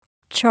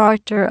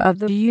Charter of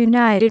the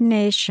United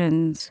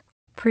Nations.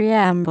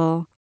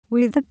 Preamble.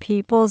 We the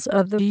peoples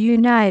of the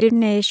United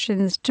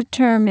Nations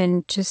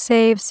determined to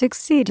save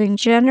succeeding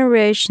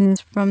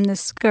generations from the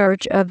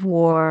scourge of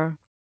war,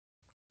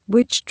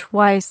 which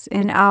twice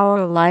in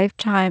our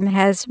lifetime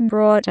has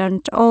brought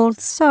untold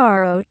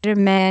sorrow to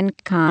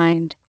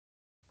mankind,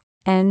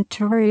 and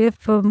to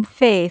reaffirm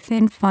faith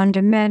in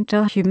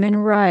fundamental human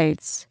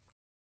rights,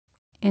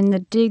 in the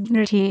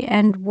dignity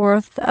and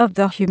worth of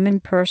the human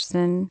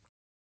person,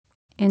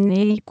 in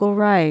the equal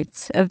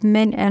rights of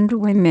men and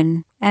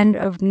women, and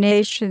of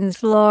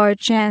nations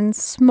large and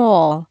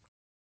small,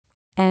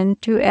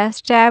 and to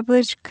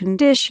establish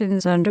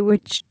conditions under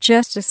which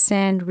justice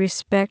and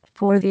respect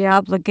for the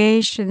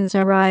obligations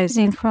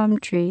arising from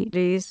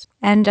treaties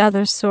and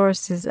other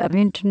sources of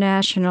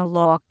international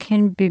law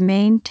can be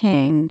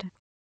maintained,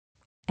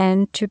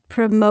 and to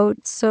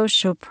promote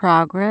social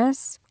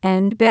progress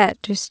and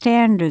better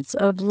standards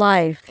of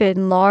life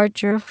and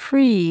larger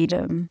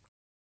freedom,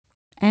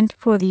 and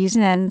for these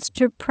ends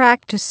to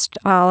practice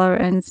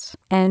tolerance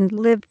and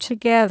live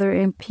together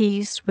in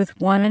peace with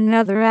one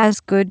another as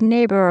good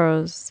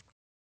neighbors,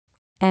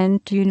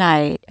 and to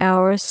unite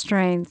our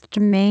strength to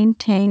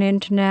maintain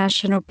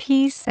international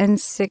peace and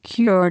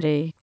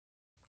security,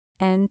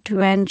 and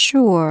to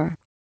ensure,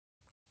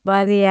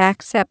 by the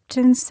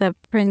acceptance of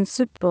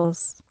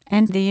principles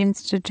and the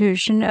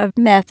institution of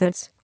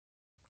methods,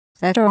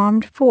 that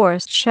armed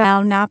force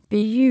shall not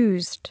be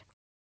used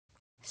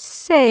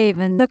save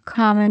in the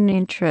common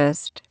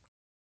interest,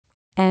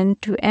 and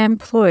to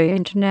employ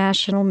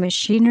international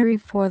machinery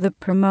for the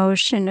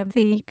promotion of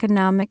the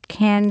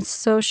economic and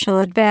social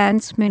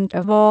advancement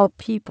of all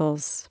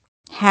peoples,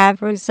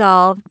 have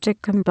resolved to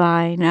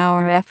combine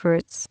our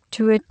efforts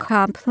to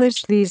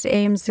accomplish these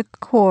aims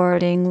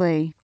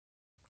accordingly.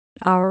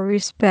 Our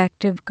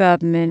respective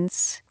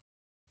governments,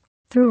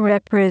 through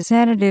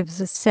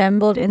representatives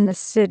assembled in the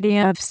city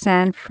of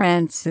San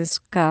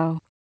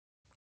Francisco,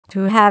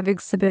 to have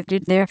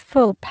exhibited their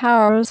full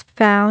powers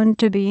found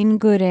to be in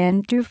good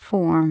and due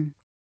form,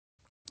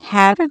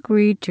 have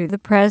agreed to the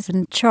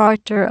present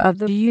Charter of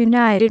the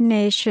United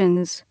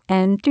Nations,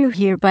 and do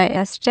hereby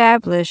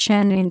establish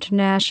an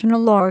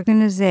international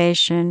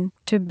organization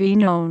to be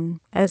known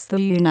as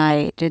the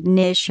United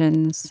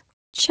Nations.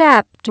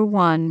 Chapter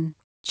 1.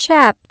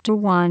 Chapter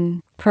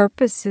 1.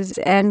 Purposes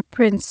and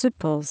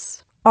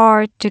Principles.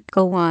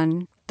 Article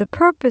 1. The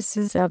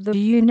purposes of the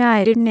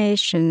United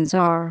Nations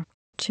are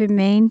to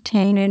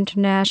maintain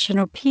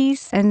international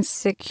peace and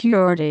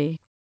security,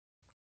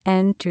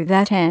 and to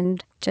that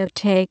end to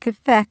take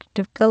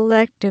effective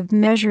collective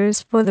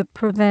measures for the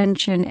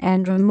prevention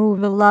and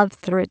removal of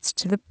threats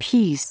to the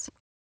peace,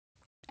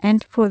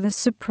 and for the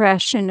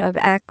suppression of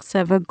acts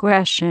of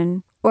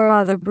aggression or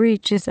other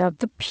breaches of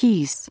the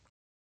peace,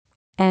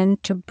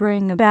 and to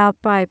bring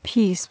about by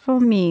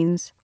peaceful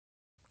means,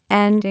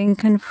 and in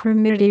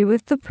conformity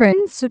with the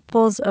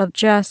principles of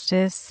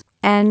justice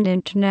and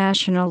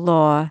international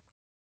law,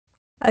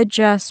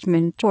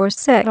 adjustment or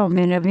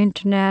settlement of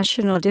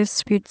international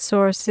disputes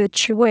or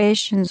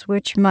situations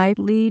which might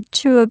lead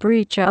to a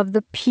breach of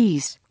the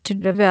peace, to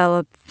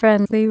develop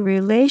friendly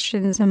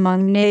relations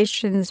among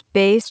nations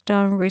based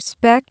on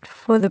respect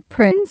for the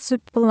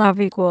principle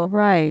of equal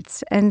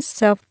rights and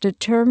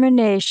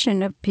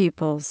self-determination of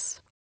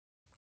peoples,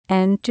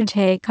 and to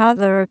take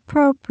other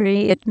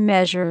appropriate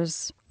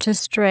measures to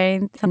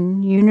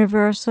strengthen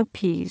universal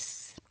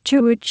peace,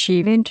 to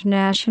achieve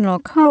international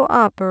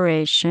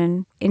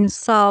cooperation in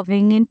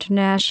solving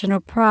international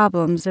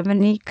problems of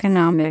an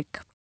economic,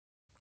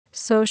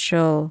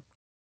 social,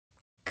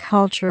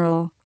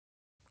 cultural,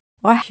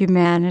 or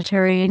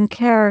humanitarian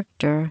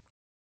character,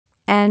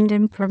 and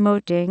in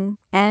promoting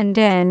and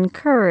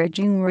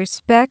encouraging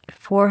respect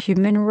for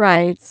human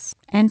rights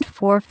and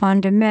for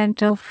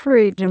fundamental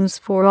freedoms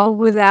for all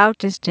without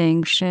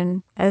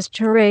distinction as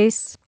to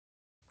race,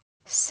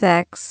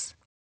 sex,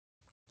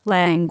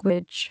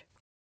 language,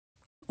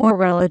 or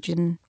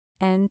religion,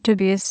 and to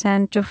be a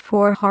center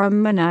for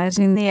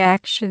harmonizing the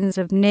actions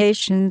of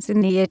nations in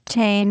the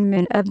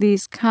attainment of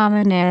these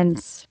common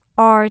ends.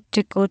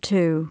 Article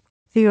 2.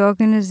 The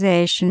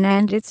organization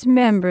and its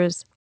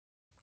members,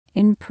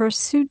 in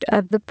pursuit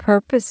of the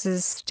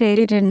purposes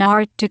stated in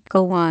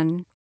Article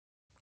 1,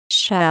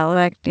 shall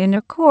act in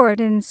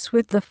accordance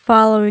with the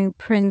following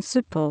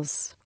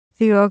principles.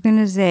 The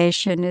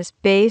organization is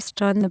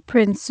based on the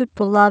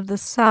principle of the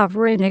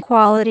sovereign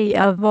equality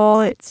of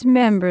all its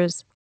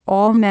members,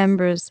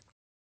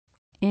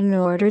 in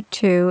order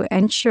to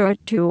ensure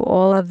to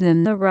all of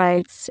them the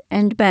rights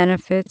and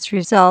benefits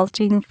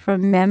resulting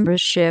from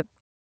membership,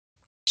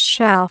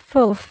 shall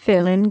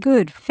fulfill in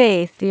good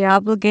faith the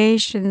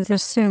obligations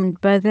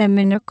assumed by them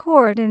in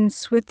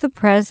accordance with the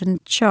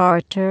present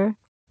Charter.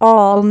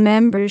 All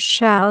members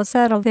shall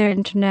settle their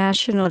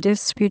international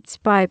disputes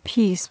by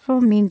peaceful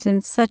means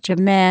in such a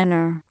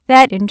manner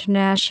that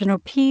international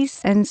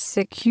peace and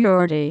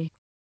security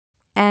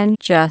and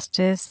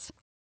justice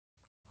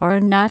are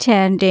not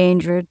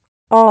endangered,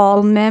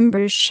 All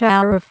members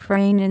shall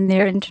refrain in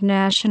their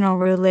international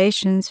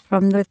relations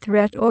from the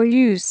threat or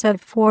use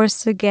of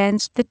force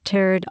against the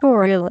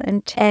territorial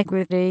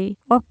integrity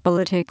or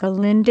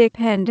political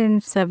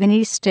independence of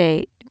any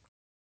state,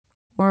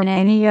 or in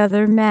any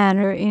other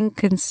manner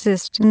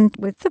inconsistent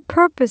with the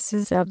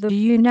purposes of the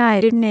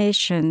United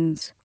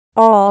Nations.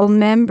 All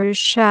members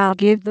shall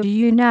give the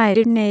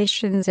United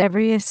Nations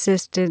every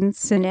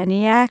assistance in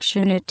any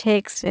action it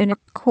takes in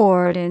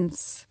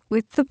accordance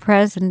with the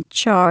present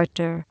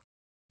Charter,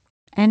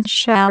 and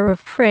shall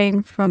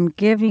refrain from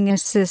giving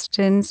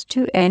assistance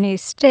to any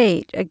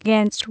state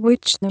against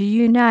which the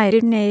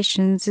United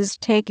Nations is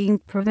taking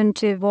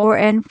preventive or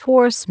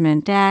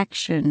enforcement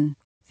action.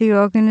 The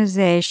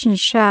organization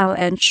shall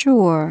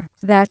ensure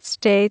that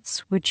states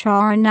which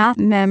are not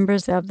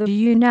members of the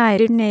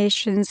United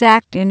Nations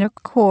act in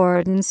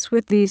accordance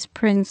with these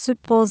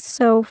principles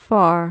so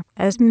far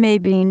as may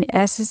be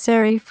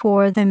necessary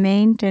for the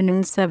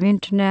maintenance of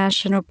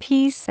international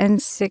peace and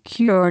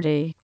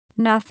security.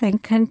 Nothing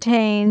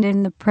contained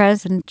in the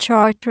present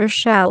Charter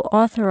shall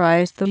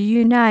authorize the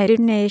United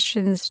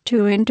Nations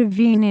to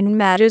intervene in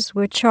matters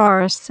which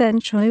are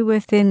essentially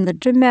within the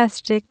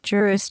domestic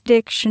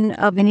jurisdiction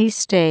of any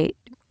state,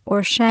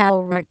 or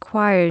shall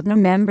require the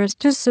members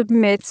to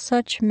submit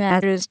such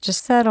matters to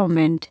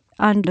settlement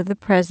under the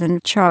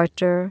present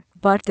Charter,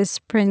 but this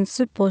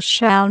principle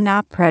shall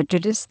not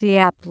prejudice the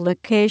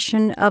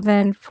application of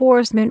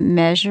enforcement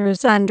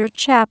measures under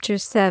Chapter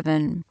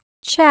 7.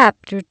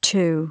 Chapter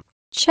 2.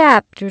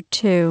 Chapter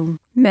 2.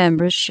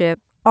 Membership.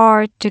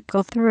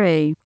 Article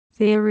 3.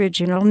 The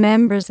original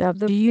members of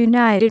the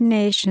United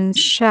Nations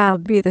shall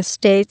be the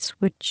states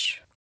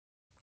which,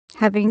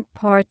 having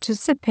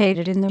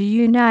participated in the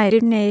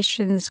United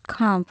Nations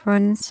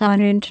Conference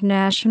on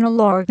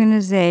International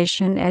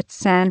Organization at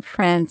San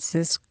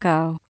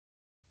Francisco,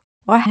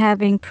 or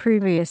having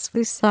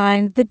previously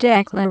signed the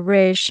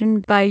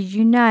Declaration by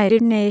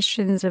United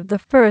Nations of the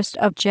 1st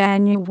of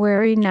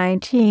January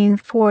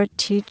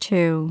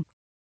 1942,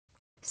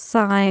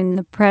 sign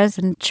the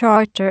present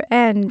Charter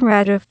and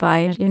ratify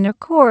it in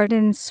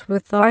accordance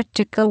with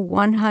Article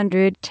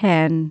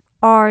 110.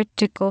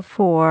 Article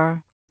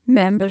 4.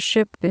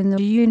 Membership in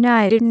the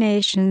United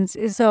Nations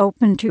is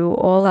open to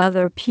all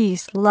other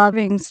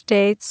peace-loving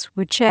states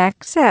which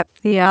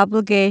accept the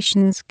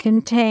obligations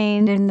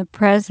contained in the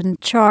present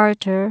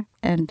Charter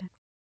and,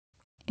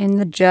 in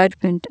the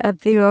judgment of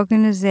the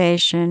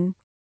organization,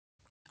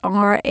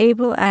 are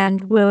able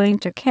and willing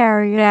to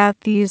carry out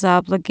these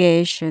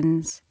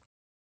obligations.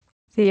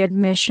 The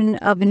admission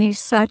of any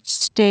such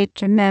state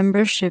to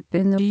membership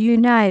in the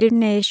United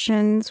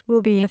Nations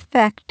will be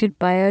effected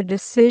by a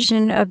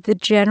decision of the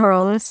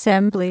General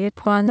Assembly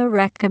upon the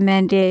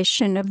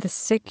recommendation of the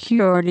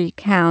Security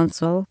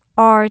Council.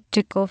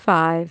 Article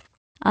 5.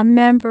 A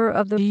member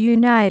of the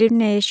United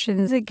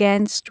Nations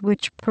against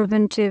which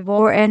preventive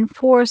or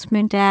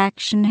enforcement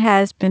action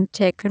has been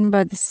taken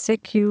by the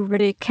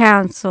Security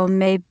Council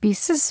may be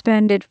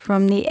suspended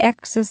from the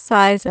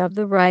exercise of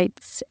the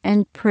rights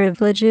and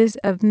privileges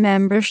of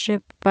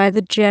membership by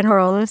the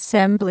General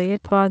Assembly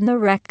upon the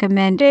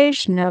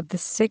recommendation of the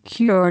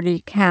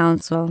Security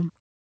Council.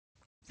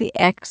 The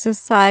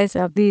exercise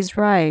of these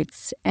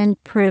rights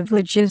and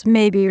privileges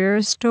may be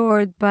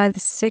restored by the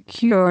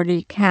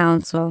Security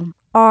Council.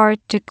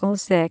 Article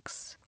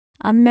 6.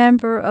 A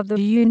member of the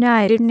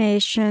United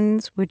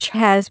Nations which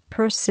has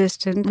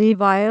persistently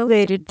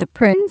violated the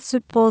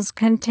principles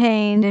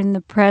contained in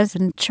the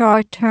present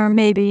Charter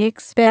may be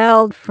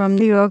expelled from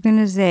the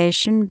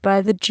organization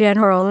by the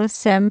General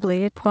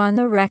Assembly upon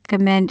the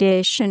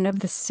recommendation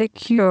of the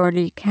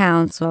Security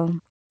Council.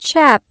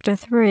 Chapter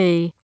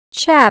 3.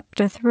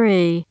 Chapter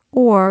 3.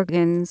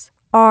 Organs.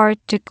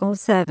 Article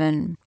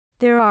 7.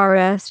 There are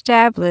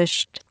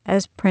established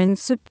as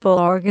principal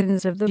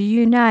organs of the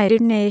United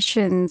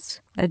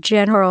Nations a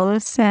General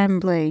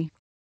Assembly,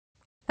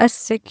 a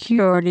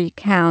Security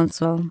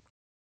Council,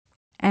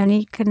 an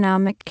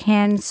Economic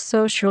and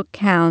Social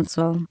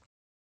Council,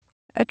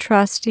 a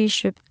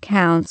Trusteeship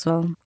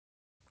Council,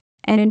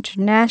 an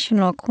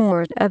International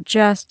Court of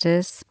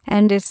Justice,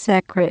 and a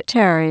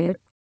Secretariat.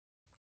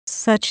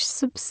 Such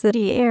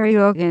subsidiary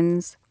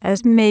organs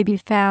as may be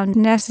found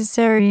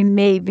necessary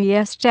may be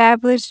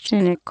established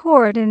in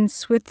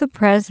accordance with the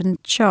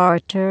present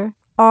Charter.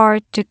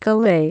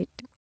 Article 8.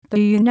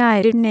 The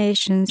United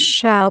Nations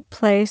shall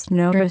place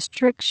no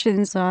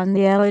restrictions on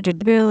the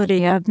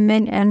eligibility of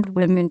men and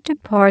women to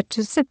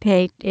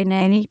participate in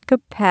any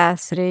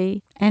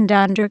capacity and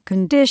under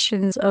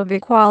conditions of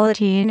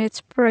equality in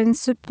its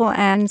principal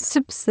and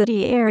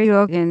subsidiary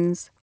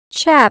organs.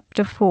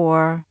 Chapter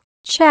 4.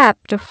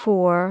 Chapter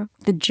 4.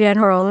 The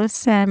General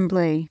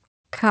Assembly.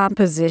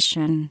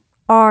 Composition.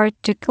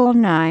 Article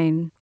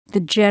 9. The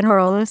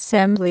General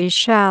Assembly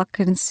shall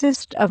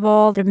consist of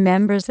all the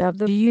members of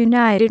the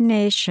United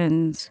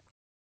Nations.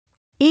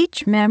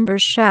 Each member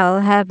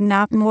shall have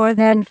not more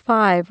than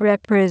 5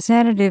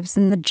 representatives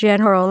in the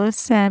General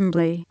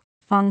Assembly.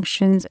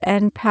 Functions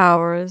and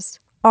powers.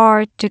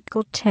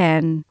 Article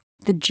 10.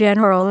 The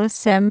General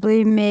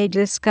Assembly may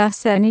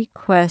discuss any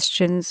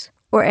questions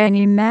or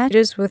any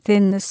matters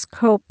within the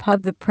scope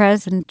of the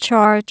present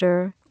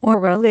Charter, or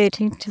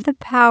relating to the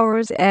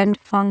powers and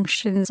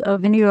functions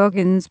of any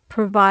organs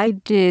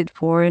provided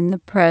for in the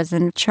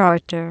present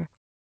Charter,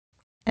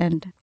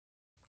 and,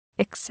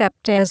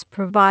 except as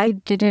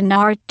provided in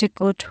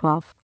Article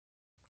 12,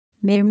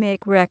 may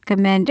make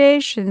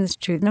recommendations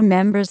to the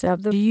members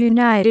of the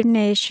United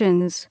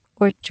Nations,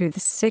 or to the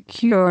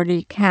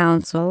Security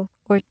Council,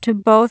 or to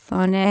both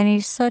on any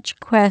such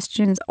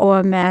questions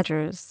or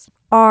matters.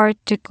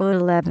 Article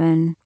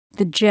 11.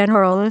 The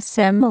General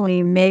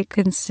Assembly may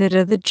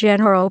consider the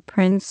general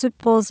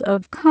principles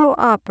of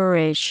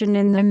cooperation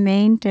in the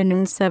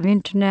maintenance of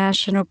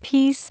international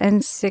peace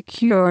and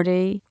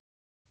security,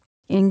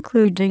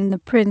 including the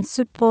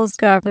principles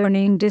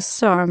governing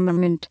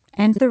disarmament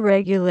and the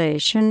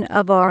regulation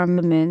of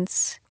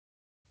armaments,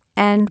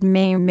 and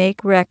may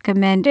make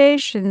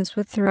recommendations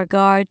with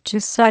regard to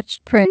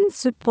such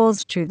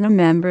principles to the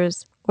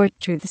members, or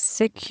to the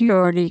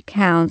Security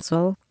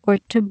Council, or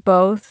to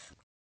both.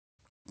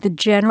 The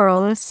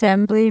General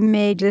Assembly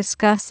may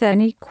discuss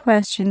any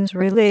questions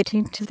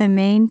relating to the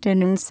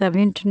maintenance of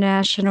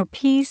international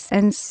peace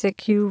and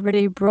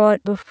security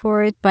brought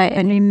before it by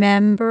any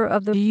member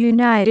of the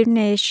United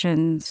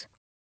Nations,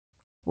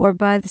 or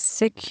by the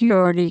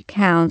Security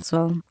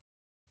Council,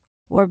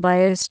 or by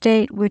a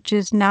state which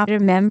is not a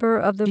member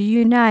of the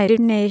United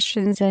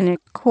Nations in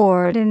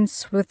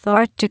accordance with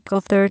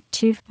Article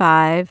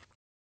 35,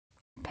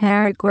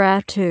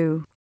 Paragraph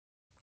 2,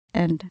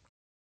 and,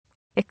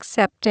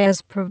 except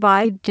as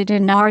provided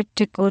in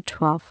Article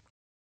 12,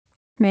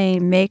 may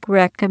make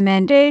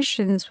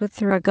recommendations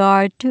with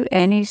regard to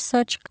any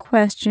such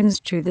questions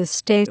to the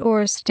state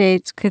or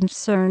states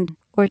concerned,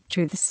 or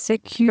to the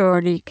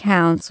Security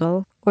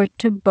Council, or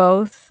to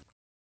both.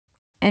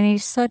 Any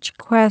such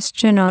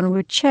question on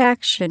which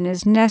action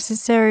is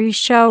necessary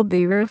shall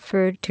be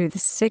referred to the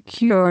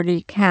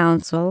Security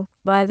Council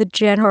by the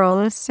General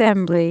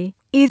Assembly,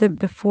 either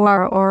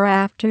before or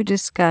after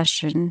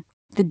discussion.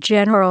 The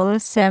General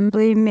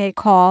Assembly may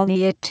call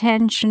the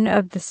attention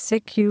of the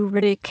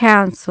Security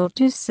Council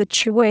to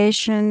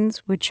situations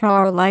which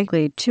are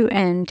likely to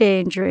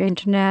endanger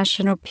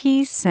international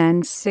peace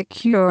and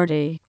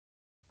security.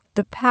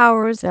 The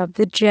powers of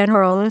the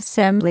General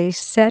Assembly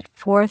set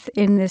forth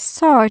in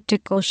this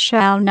article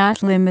shall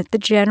not limit the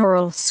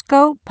general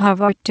scope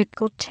of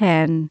Article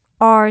 10,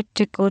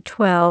 Article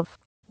 12,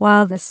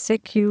 while the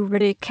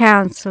Security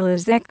Council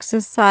is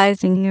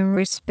exercising in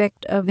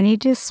respect of any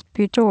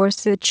dispute or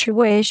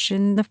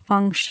situation the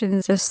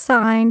functions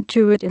assigned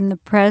to it in the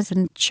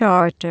present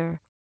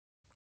Charter.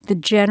 The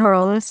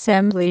General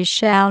Assembly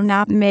shall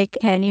not make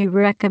any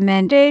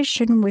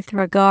recommendation with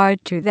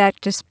regard to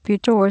that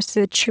dispute or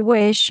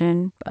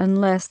situation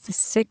unless the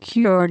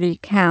Security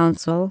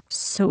Council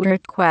so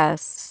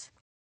requests.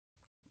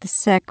 The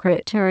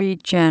Secretary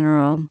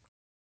General,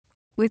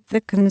 with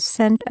the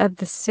consent of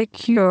the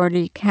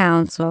Security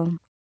Council,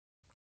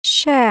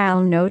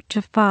 shall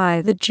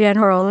notify the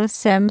General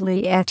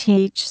Assembly at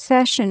each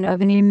session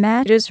of any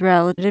matters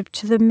relative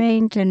to the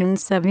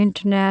maintenance of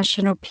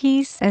international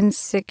peace and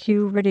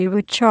security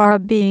which are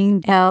being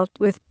dealt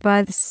with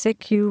by the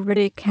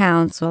Security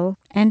Council,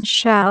 and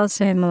shall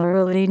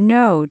similarly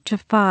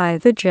notify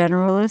the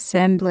General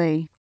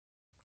Assembly,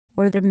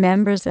 or the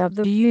members of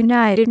the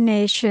United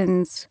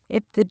Nations,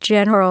 if the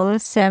General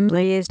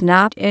Assembly is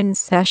not in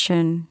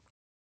session.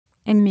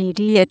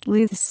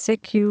 Immediately the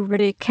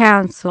Security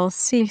Council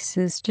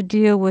ceases to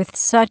deal with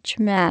such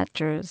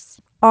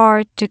matters.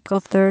 Article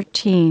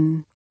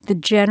 13. The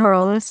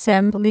General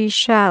Assembly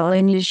shall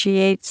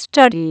initiate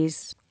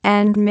studies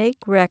and make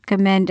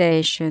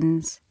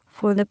recommendations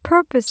for the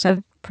purpose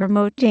of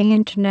promoting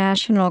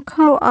international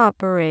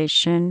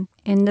cooperation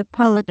in the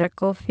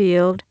political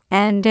field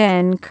and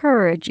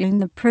encouraging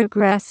the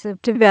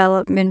progressive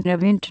development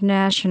of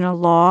international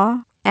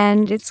law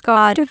and its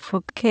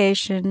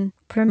codification,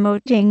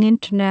 promoting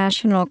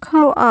international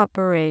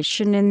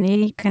cooperation in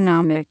the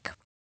economic,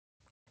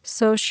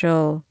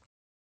 social,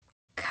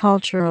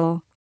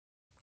 cultural,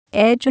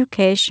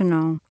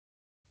 educational,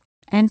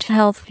 and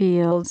health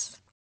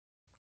fields,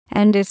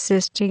 and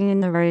assisting in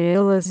the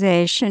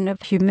realization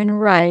of human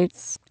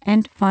rights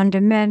and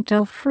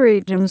fundamental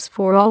freedoms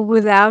for all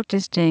without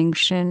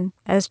distinction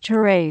as to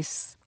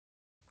race,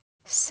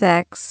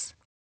 sex,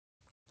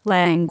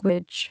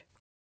 language,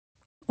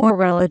 or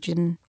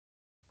religion.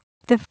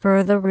 The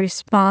further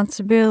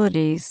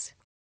responsibilities,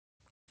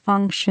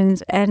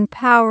 functions, and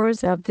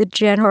powers of the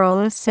General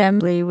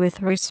Assembly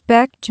with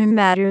respect to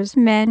matters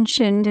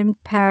mentioned in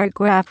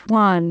paragraph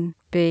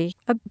 1b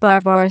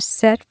above are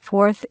set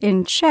forth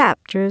in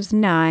chapters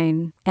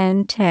 9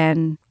 and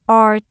 10,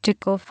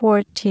 Article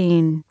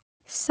 14,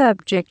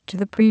 subject to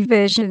the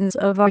provisions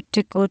of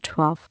Article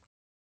 12.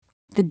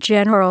 The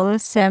General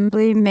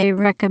Assembly may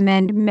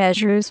recommend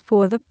measures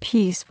for the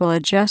peaceful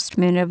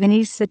adjustment of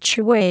any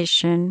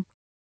situation,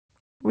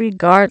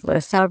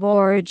 regardless of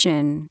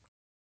origin,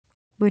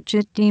 which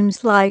it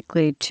deems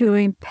likely to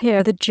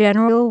impair the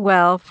general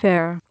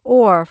welfare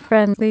or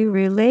friendly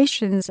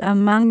relations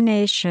among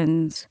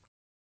nations.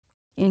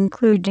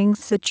 including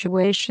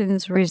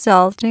situations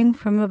resulting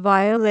from a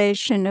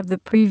violation of the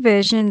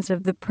provisions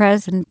of the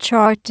present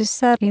Charter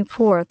setting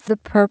forth the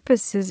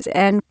purposes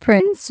and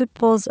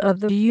principles of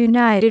the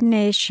United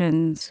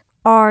Nations.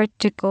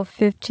 Article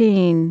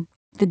 15.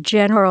 The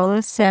General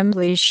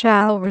Assembly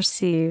shall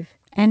receive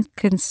and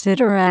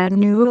consider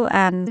annual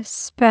and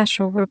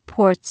special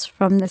reports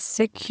from the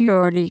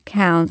Security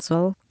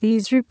Council.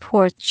 These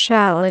reports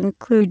shall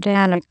include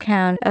an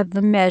account of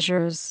the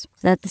measures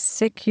that the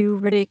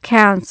Security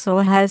Council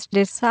has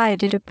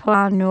decided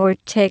upon or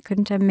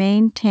taken to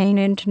maintain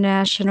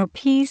international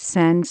peace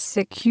and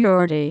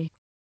security.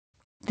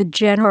 The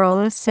General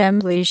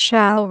Assembly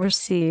shall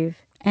receive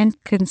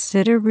and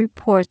consider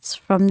reports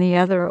from the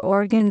other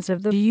organs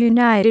of the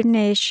United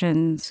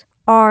Nations.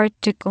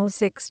 Article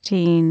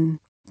 16.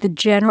 The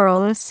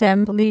General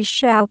Assembly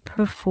shall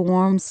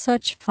perform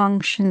such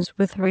functions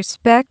with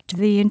respect to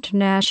the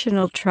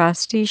international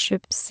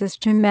trusteeship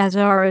system as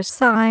are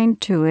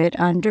assigned to it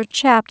under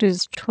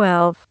Chapters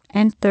 12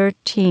 and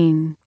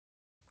 13,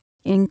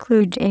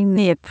 including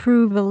the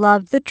approval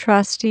of the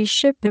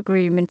trusteeship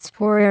agreements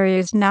for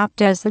areas not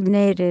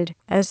designated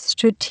as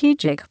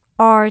strategic.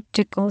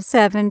 Article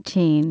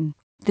 17.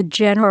 The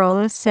General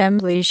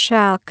Assembly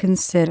shall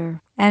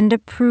consider and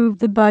approve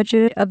the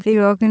budget of the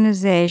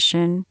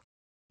organization.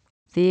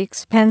 The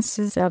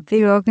expenses of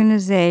the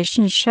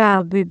organization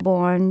shall be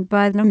borne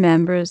by the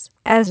members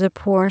as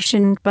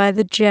apportioned by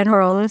the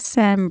General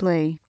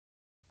Assembly.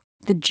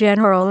 The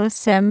General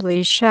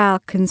Assembly shall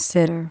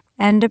consider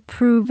and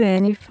approve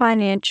any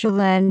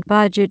financial and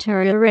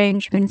budgetary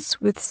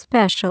arrangements with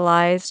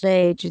specialized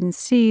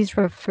agencies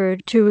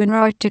referred to in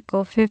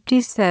Article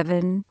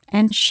 57,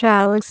 and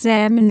shall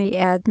examine the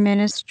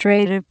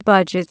administrative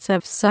budgets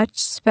of such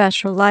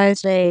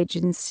specialized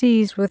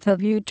agencies with a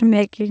view to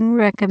making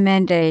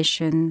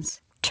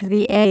recommendations to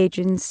the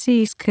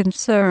agencies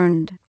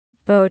concerned.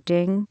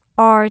 Voting.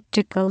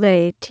 Article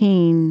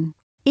 18.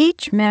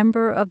 Each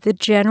member of the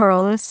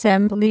General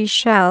Assembly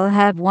shall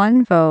have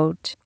one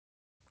vote.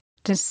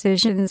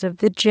 Decisions of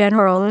the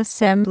General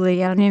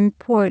Assembly on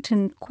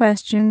important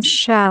questions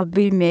shall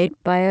be made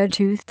by a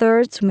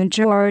 2/3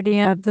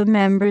 majority of the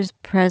members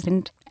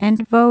present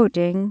and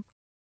voting.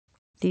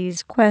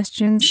 These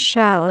questions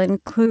shall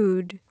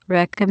include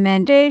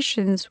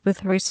recommendations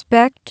with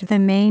respect to the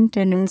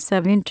maintenance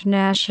of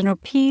international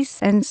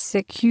peace and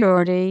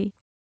security,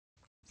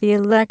 the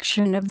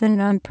election of the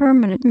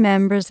non-permanent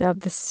members of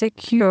the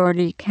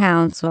Security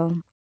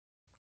Council,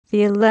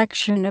 the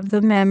election of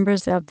the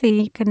members of the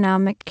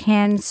Economic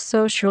and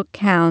Social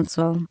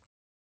Council,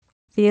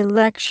 the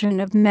election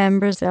of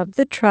members of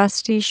the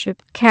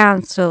Trusteeship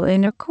Council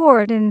in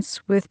accordance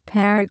with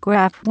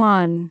paragraph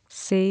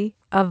 1c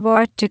of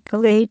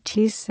Article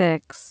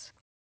 86,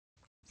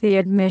 the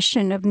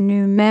admission of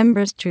new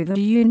members to the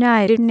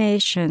United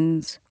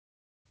Nations,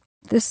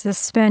 the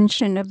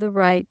suspension of the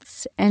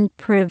rights and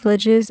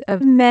privileges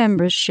of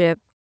membership,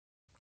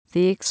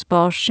 the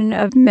expulsion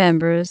of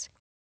members,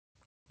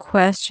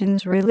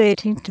 questions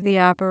relating to the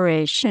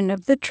operation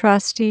of the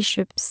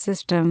trusteeship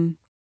system,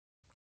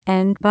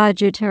 and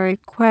budgetary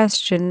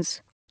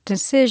questions,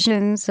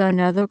 decisions on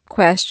other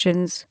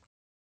questions,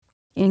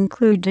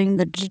 including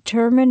the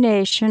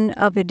determination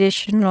of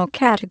additional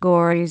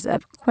categories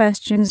of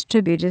questions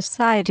to be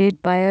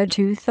decided by a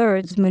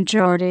 2/3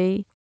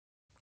 majority,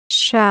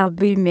 shall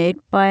be made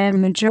by a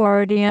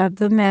majority of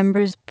the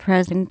members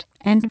present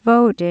and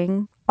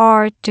voting.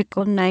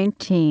 Article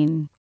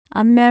 19.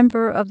 A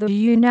member of the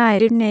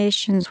United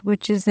Nations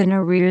which is in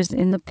arrears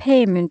in the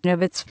payment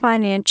of its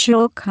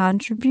financial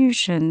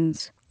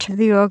contributions to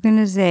the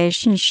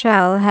organization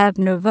shall have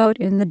no vote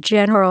in the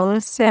General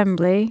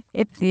Assembly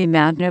if the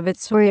amount of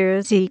its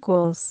arrears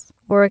equals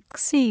or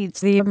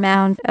exceeds the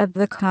amount of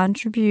the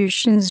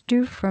contributions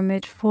due from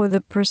it for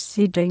the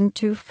preceding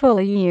 2 full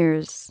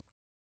years.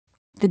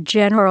 The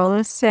General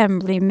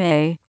Assembly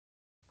may,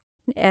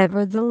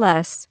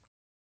 nevertheless,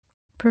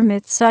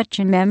 permit such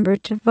a member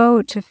to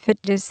vote if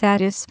it is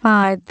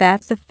satisfied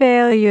that the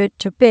failure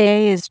to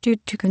pay is due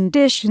to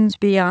conditions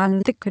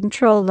beyond the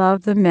control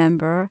of the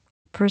member.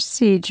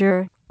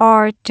 Procedure.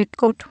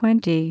 Article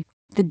 20.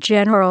 The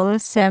General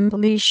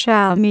Assembly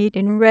shall meet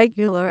in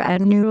regular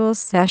annual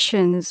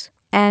sessions,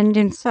 and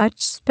in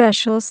such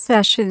special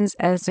sessions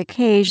as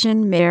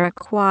occasion may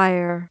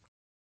require.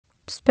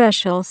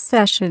 Special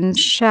sessions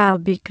shall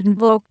be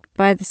convoked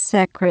by the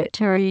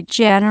Secretary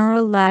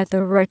General at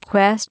the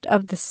request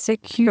of the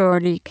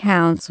Security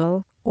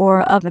Council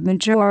or of a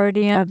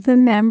majority of the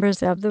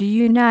members of the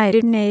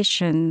United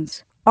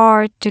Nations.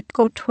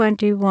 Article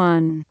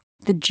 21.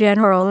 The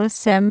General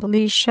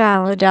Assembly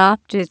shall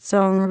adopt its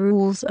own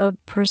rules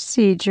of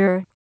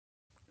procedure.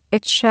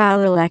 It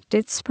shall elect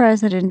its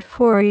president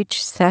for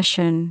each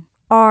session.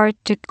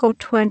 Article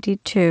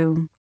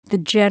 22. The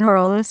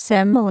General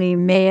Assembly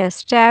may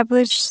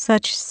establish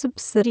such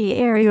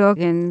subsidiary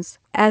organs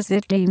as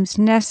it deems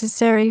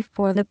necessary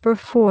for the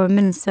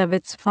performance of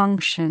its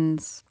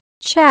functions.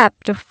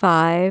 Chapter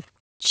 5.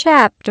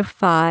 Chapter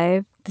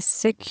 5. The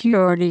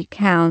Security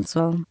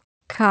Council.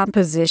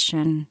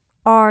 Composition.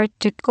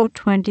 Article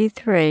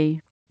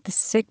 23. The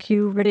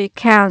Security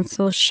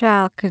Council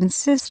shall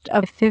consist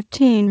of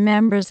 15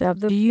 members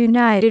of the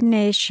United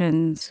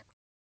Nations,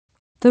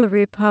 the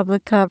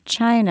Republic of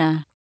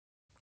China,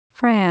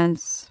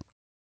 France,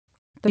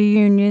 the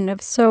Union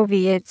of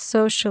Soviet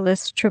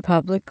Socialist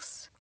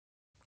Republics,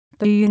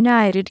 the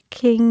United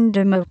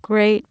Kingdom of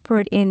Great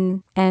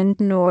Britain and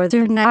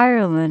Northern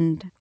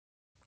Ireland,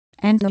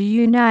 and the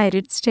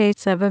United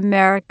States of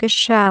America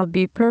shall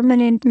be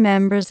permanent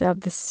members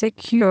of the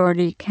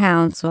Security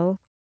Council.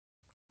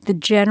 The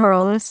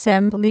General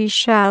Assembly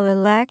shall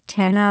elect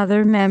 10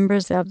 other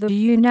members of the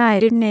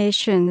United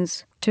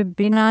Nations to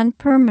be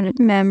non-permanent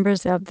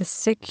members of the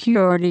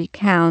Security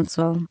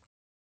Council,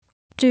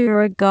 due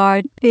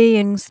regard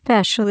being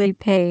specially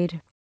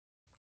paid,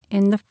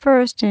 in the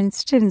first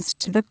instance,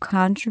 to the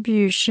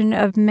contribution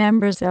of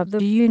members of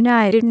the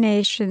United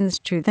Nations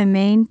to the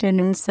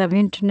maintenance of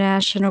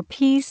international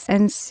peace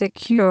and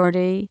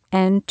security,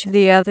 and to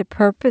the other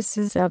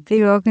purposes of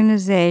the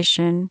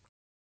organization,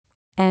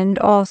 and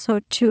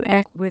also to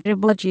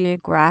equitable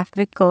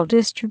geographical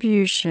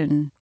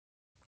distribution.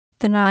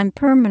 The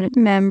non-permanent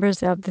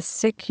members of the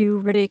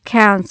Security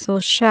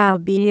Council shall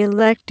be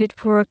elected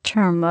for a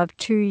term of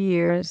 2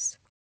 years.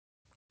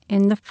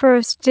 In the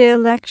first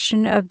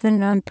election of the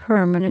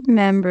non-permanent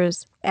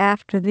members,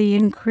 after the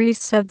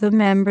increase of the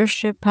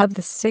membership of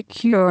the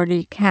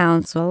Security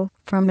Council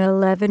from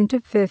 11 to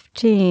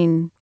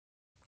 15,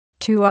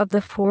 2 of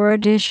the 4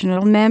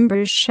 additional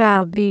members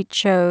shall be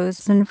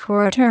chosen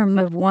for a term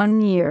of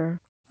 1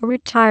 year. A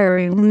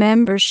retiring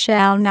member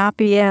shall not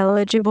be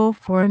eligible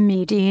for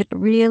immediate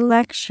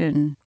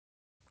re-election.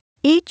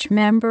 Each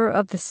member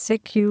of the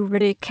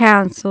Security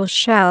Council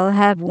shall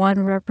have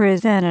 1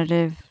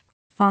 representative.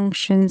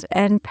 Functions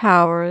and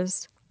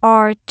powers.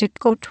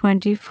 Article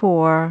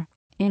 24.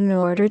 In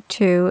order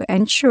to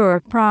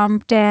ensure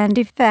prompt and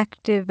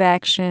effective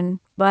action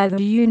by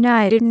the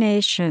United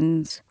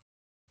Nations,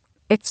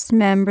 its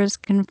members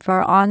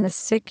confer on the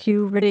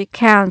Security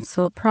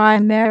Council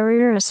primary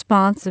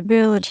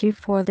responsibility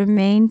for the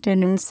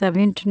maintenance of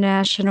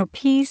international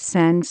peace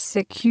and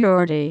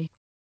security,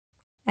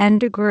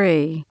 and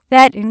agree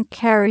that in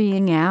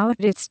carrying out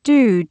its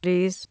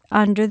duties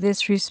under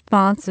this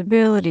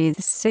responsibility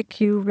the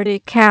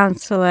Security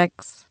Council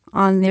acts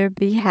on their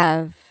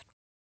behalf.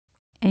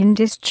 In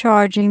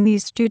discharging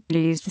these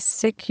duties, the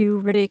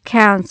Security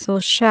Council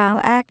shall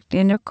act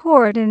in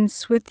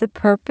accordance with the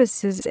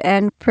purposes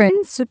and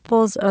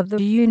principles of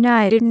the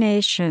United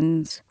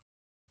Nations.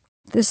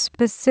 The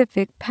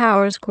specific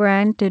powers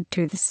granted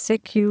to the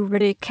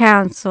Security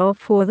Council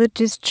for the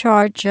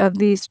discharge of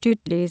these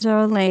duties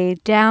are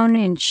laid down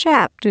in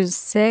Chapters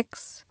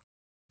 6,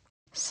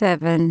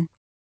 7,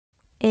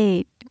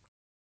 8,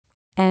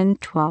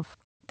 and 12.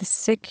 The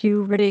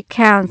Security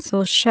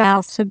Council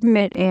shall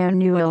submit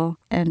annual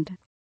and,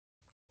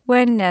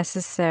 when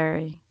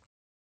necessary,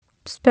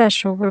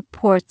 special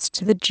reports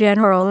to the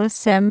General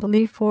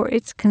Assembly for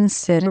its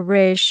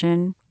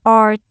consideration.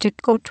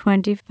 Article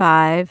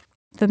 25.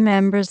 The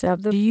members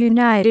of the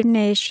United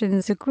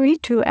Nations agree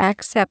to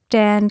accept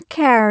and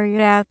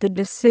carry out the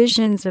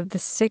decisions of the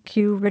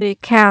Security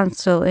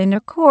Council in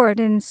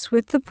accordance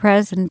with the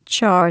present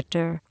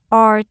Charter.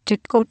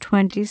 Article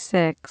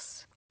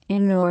 26.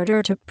 In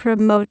order to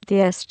promote the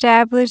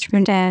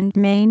establishment and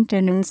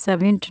maintenance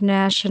of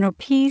international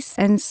peace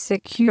and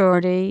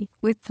security,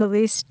 with the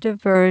least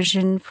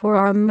diversion for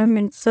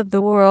armaments of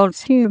the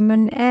world's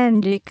human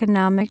and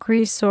economic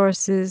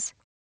resources,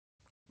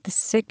 the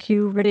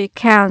Security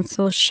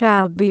Council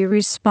shall be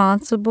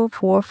responsible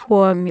for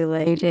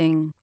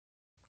formulating,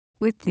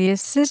 with the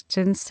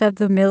assistance of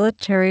the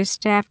Military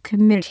Staff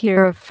Committee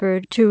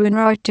referred to in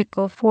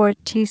Article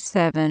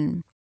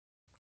 47,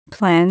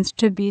 plans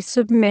to be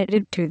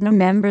submitted to the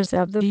members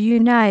of the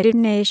United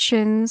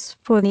Nations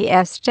for the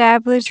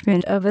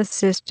establishment of a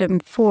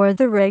system for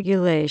the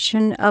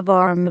regulation of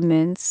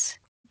armaments.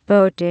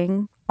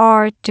 Voting.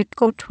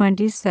 Article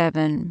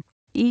 27.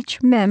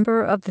 Each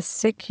member of the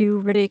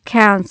Security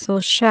Council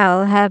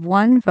shall have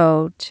 1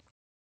 vote.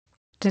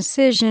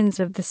 Decisions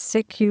of the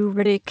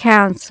Security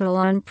Council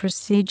on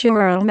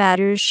procedural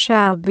matters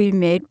shall be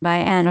made by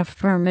an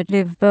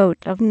affirmative vote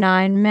of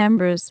 9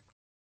 members.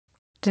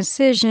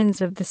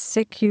 Decisions of the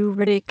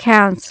Security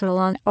Council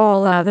on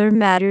all other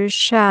matters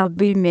shall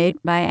be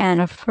made by an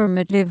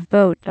affirmative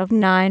vote of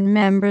 9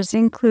 members,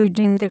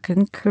 including the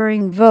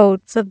concurring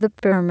votes of the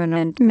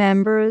permanent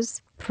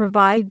members,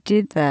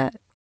 provided that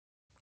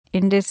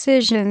in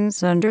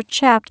decisions under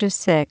Chapter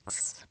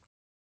 6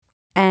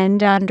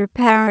 and under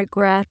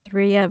Paragraph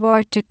 3 of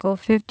Article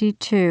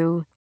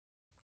 52,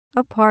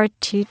 a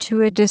party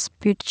to a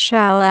dispute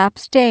shall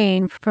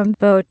abstain from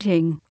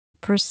voting.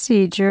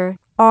 Procedure.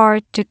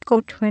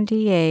 Article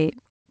 28.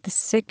 The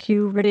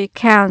Security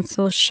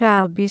Council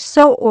shall be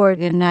so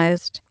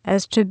organized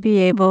as to be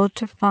able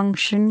to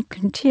function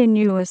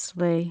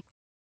continuously.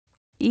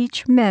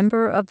 Each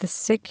member of the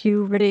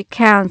Security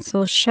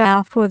Council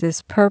shall for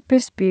this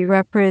purpose be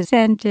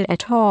represented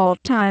at all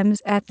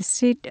times at the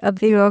seat of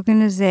the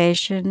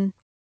organization.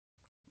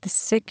 The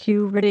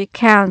Security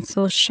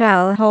Council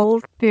shall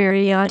hold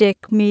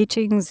periodic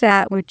meetings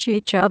at which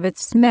each of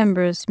its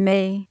members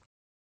may,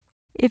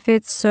 if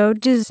it so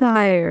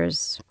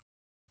desires,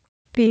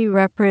 be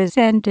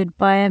represented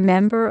by a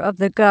member of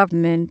the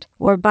government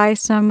or by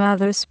some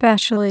other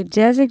specially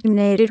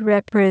designated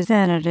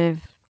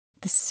representative.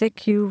 The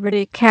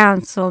Security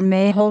Council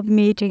may hold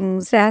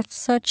meetings at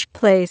such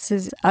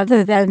places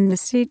other than the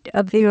seat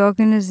of the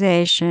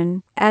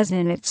organization, as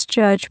in its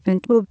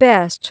judgment will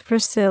best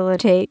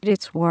facilitate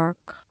its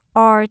work.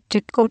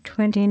 Article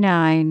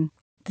 29.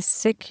 The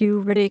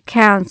Security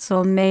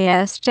Council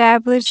may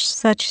establish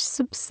such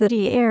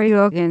subsidiary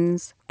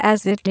organs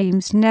as it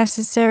deems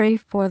necessary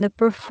for the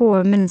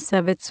performance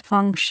of its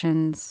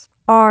functions.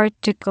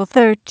 Article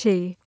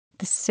 30.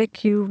 The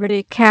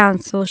Security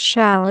Council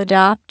shall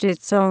adopt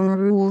its own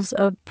rules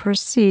of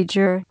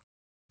procedure,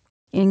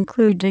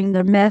 including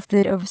the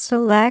method of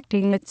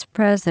selecting its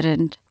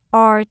president.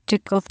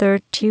 Article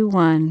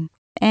 31.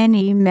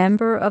 Any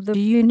member of the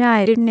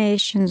United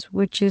Nations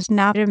which is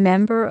not a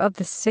member of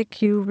the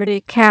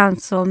Security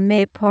Council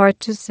may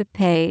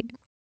participate,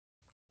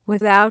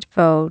 without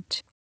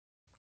vote,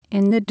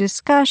 in the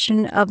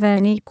discussion of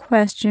any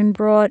question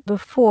brought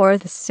before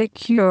the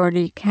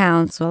Security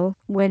Council,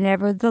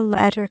 whenever the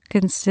latter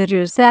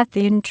considers that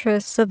the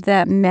interests of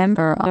that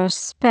member are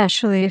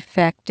specially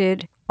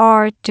affected.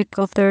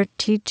 Article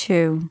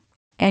 32.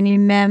 Any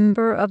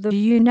member of the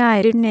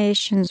United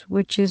Nations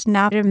which is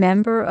not a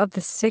member of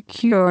the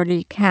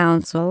Security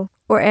Council,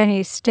 or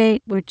any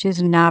state which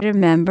is not a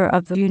member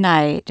of the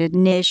United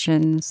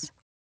Nations,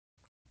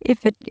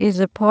 if it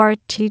is a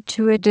party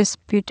to a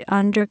dispute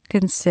under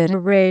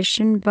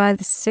consideration by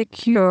the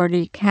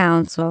Security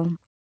Council,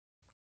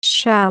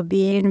 shall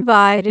be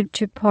invited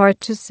to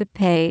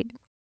participate,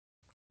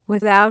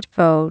 without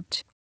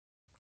vote,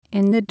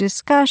 in the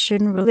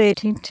discussion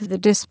relating to the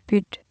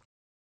dispute.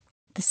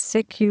 The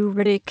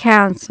Security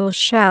Council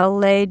shall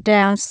lay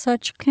down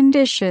such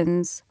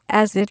conditions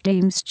as it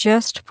deems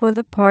just for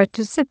the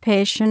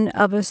participation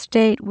of a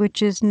state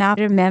which is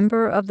not a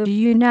member of the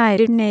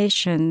United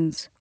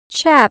Nations.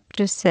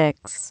 Chapter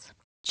 6.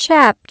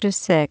 Chapter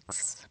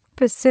 6.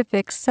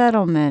 Pacific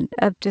Settlement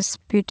of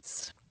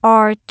Disputes.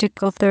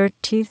 Article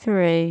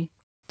 33.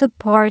 The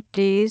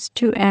parties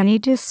to any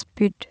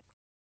dispute,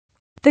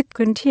 the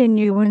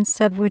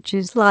continuance of which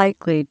is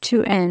likely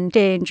to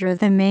endanger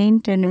the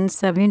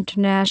maintenance of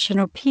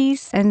international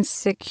peace and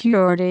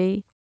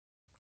security,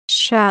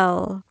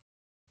 shall,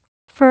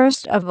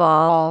 first of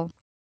all,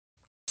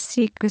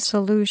 seek a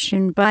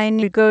solution by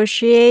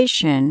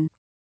negotiation,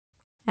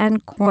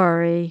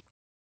 enquiry,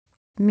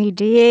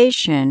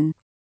 mediation,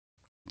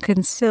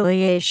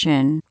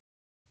 conciliation,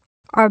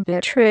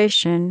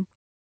 arbitration,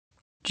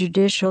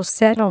 judicial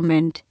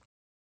settlement,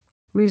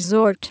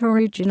 resort to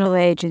regional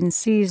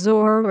agencies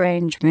or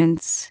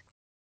arrangements,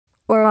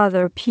 or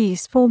other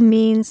peaceful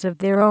means of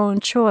their own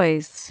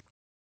choice.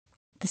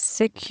 The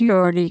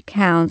Security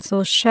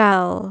Council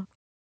shall,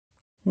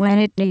 when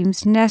it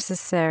deems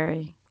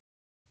necessary,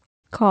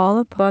 call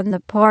upon the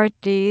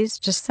parties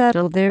to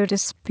settle their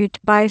dispute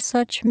by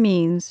such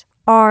means.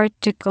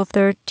 Article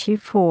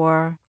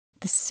 34.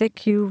 The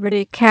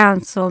Security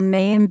Council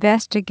may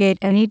investigate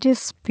any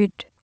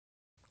dispute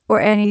or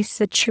any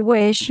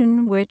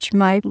situation which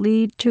might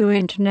lead to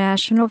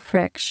international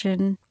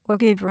friction or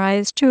give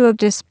rise to a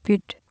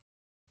dispute,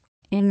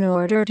 in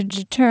order to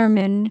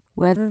determine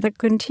whether the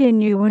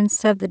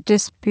continuance of the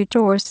dispute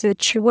or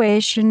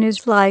situation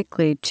is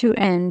likely to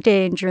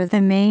endanger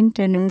the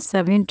maintenance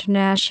of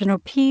international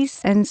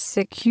peace and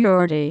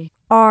security.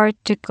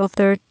 Article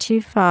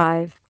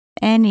 35.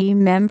 Any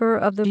member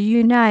of the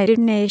United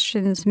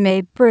Nations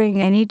may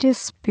bring any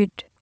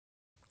dispute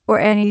or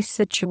any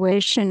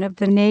situation of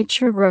the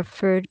nature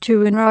referred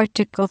to in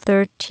Article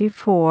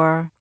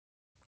 34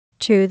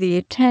 to the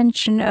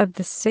attention of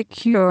the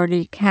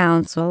Security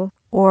Council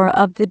or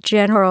of the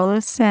General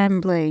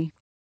Assembly.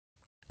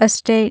 A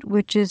state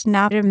which is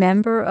not a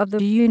member of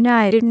the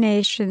United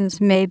Nations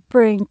may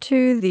bring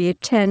to the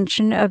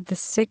attention of the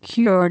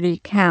Security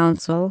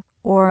Council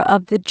or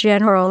of the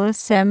General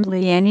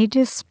Assembly any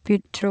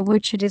dispute to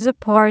which it is a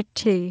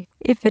party,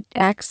 if it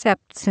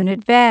accepts in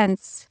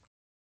advance,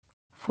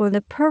 for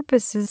the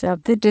purposes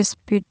of the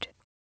dispute,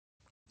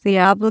 the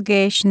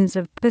obligations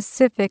of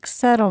pacific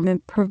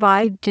settlement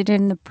provided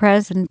in the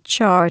present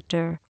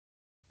Charter.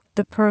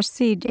 The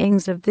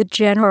proceedings of the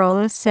General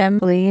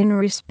Assembly in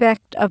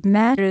respect of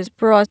matters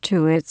brought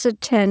to its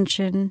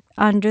attention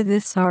under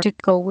this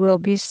article will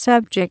be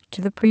subject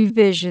to the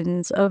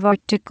provisions of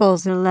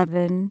Articles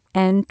 11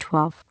 and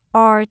 12.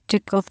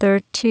 Article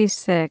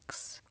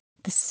 36.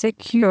 The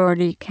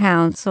Security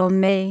Council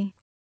may,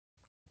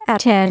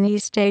 at any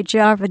stage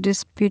of a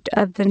dispute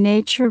of the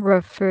nature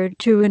referred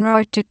to in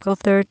Article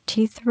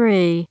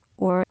 33,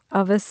 or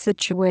of a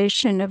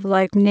situation of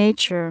like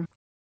nature,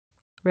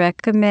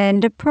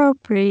 recommend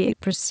appropriate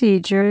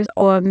procedures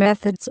or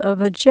methods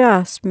of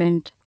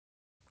adjustment,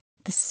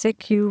 The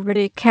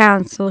Security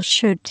Council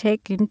should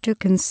take into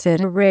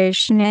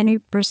consideration any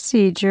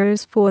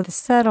procedures for the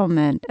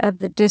settlement of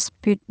the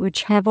dispute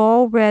which have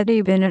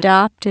already been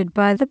adopted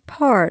by the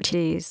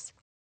parties.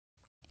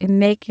 In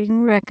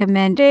making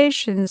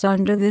recommendations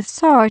under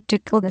this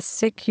article, the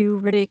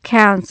Security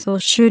Council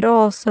should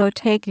also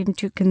take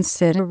into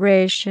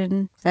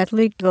consideration that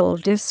legal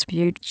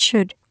disputes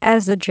should,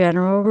 as a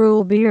general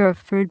rule, be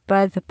referred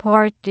by the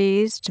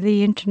parties to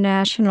the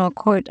International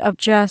Court of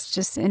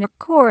Justice in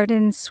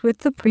accordance with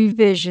the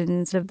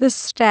provisions of the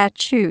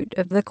Statute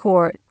of the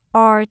Court,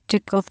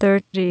 Article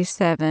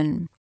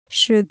 37.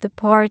 Should the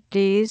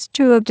parties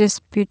to a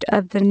dispute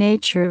of the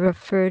nature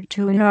referred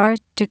to in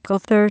Article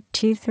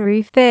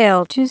 33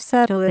 fail to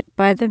settle it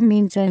by the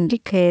means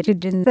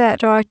indicated in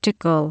that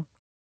article,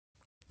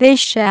 they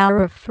shall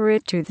refer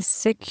it to the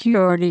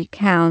Security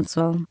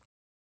Council.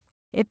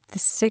 If the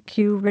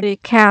Security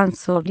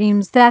Council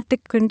deems that the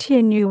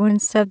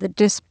continuance of the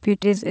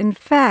dispute is in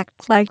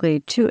fact likely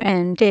to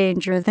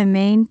endanger the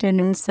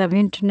maintenance of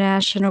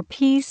international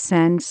peace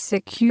and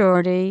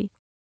security,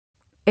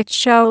 it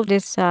shall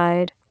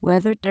decide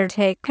whether to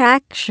take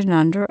action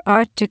under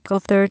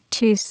Article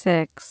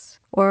 36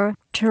 or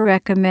to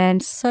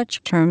recommend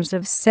such terms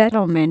of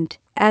settlement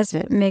as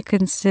it may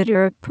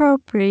consider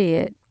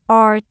appropriate.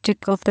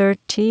 Article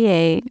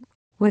 38.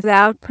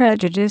 Without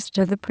prejudice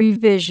to the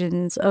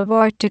provisions of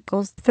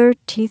Articles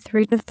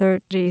 33 to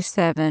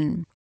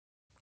 37,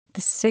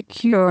 the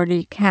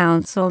Security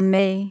Council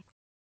may,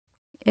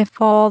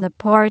 if all the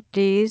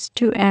parties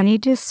to any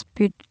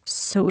dispute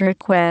so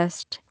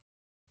request,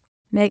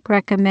 make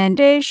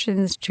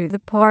recommendations to the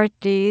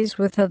parties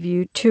with a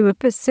view to a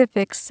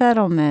pacific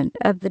settlement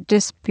of the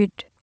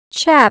dispute.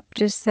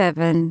 Chapter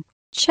 7.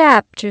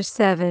 Chapter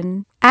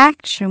 7.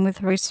 Action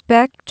with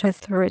respect to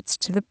threats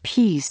to the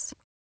peace,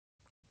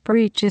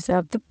 breaches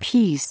of the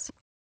peace,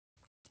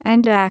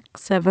 and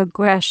acts of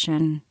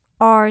aggression.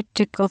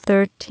 Article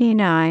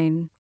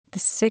 39. The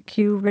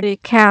Security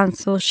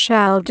Council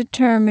shall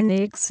determine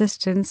the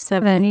existence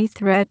of any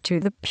threat to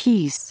the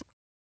peace,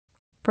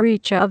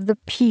 breach of the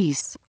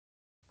peace,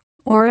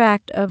 or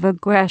act of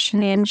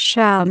aggression and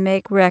shall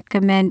make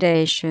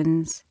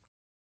recommendations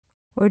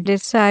or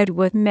decide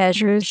what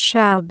measures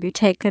shall be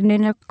taken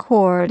in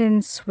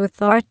accordance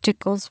with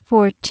Articles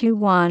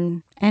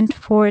 41 and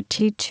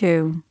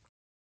 42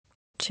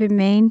 to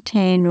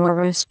maintain or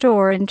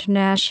restore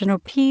international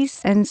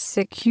peace and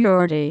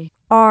security.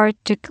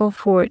 Article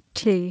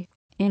 40.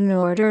 In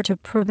order to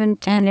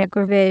prevent an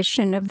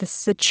aggravation of the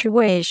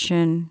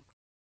situation,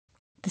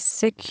 the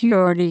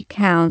Security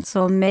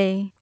Council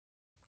may,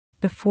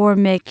 before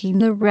making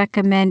the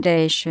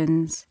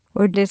recommendations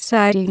or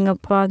deciding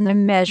upon the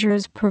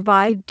measures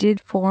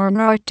provided for in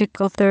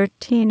Article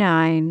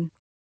 39,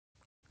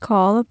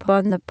 call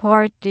upon the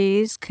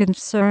parties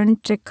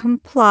concerned to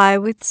comply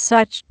with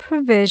such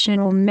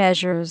provisional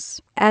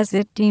measures as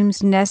it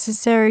deems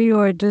necessary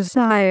or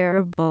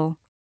desirable.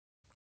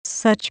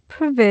 Such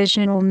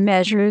provisional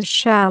measures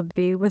shall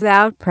be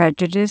without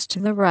prejudice to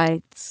the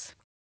rights,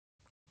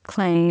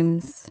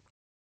 claims,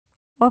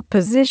 or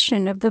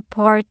position of the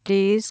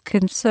parties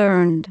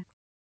concerned.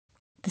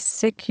 The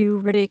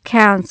Security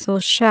Council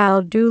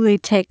shall duly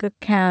take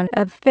account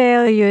of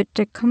failure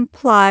to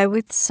comply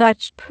with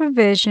such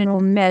provisional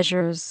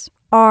measures.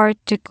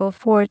 Article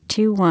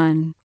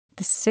 41.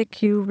 The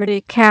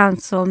Security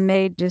Council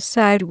may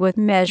decide what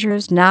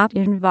measures not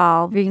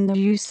involving the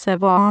use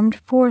of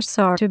armed force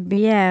are to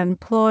be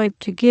employed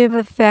to give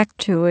effect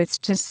to its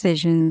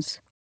decisions,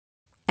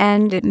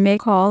 and it may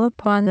call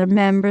upon the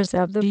members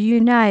of the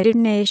United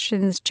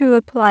Nations to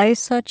apply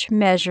such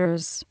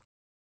measures.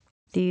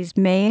 These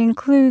may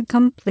include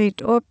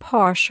complete or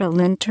partial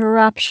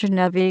interruption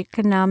of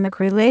economic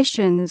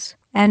relations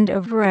and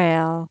of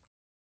rail,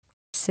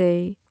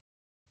 sea,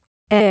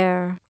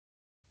 air,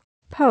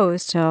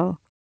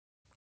 postal,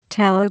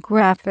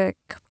 telegraphic,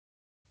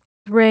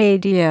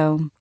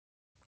 radio,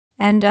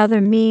 and other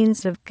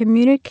means of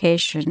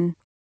communication,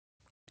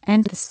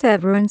 and the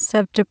severance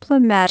of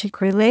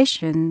diplomatic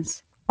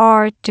relations.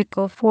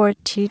 Article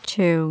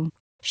 42.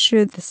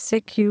 Should the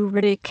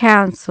Security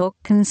Council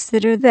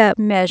consider that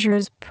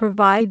measures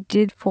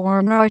provided for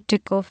in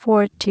Article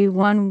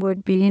 41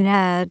 would be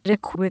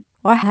inadequate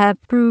or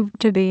have proved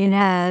to be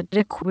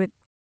inadequate,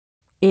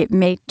 it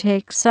may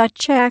take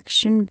such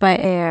action by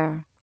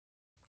air,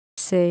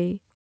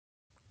 sea,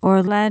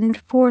 or land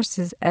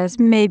forces as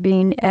may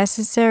be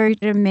necessary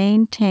to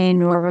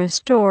maintain or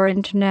restore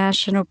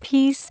international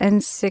peace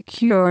and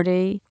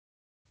security.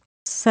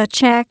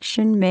 Such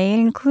action may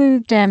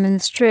include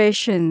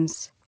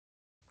demonstrations,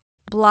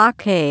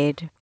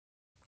 blockade,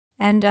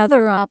 and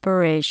other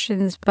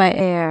operations by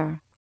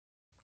air,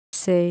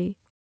 sea,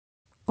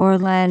 or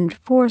land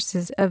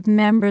forces of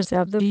members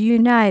of the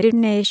United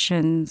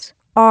Nations.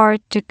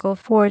 Article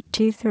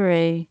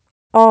 43.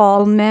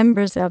 All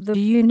members of the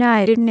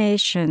United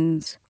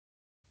Nations,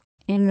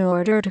 in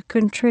order to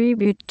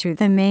contribute to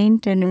the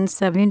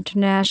maintenance of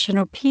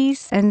international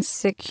peace and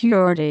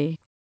security,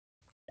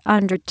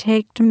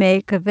 undertake to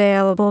make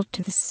available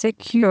to the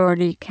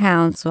Security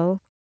Council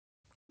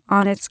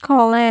on its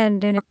call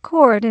and in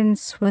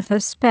accordance with a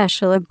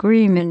special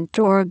agreement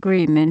or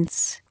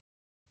agreements.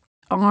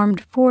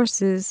 Armed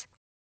forces,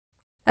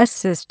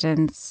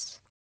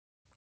 assistance,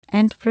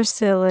 and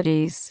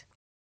facilities,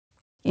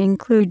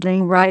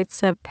 including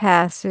rites of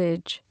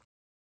passage,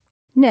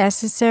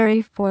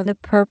 necessary for the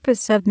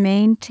purpose of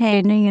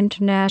maintaining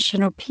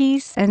international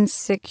peace and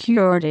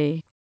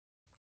security.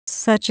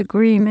 Such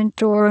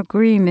agreement or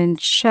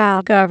agreements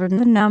shall govern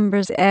the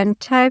numbers and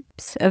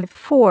types of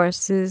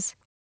forces,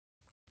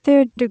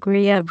 their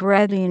degree of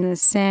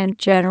readiness and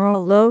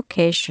general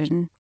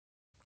location,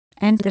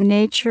 and the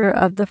nature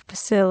of the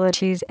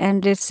facilities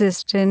and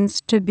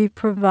assistance to be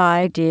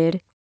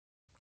provided.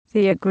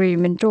 The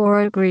agreement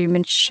or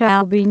agreements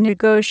shall be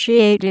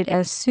negotiated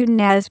as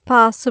soon as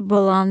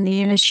possible on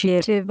the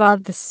initiative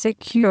of the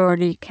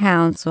Security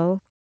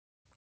Council.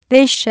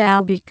 They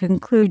shall be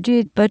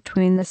concluded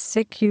between the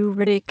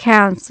Security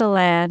Council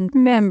and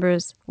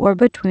members, or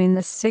between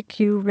the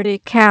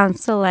Security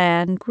Council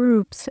and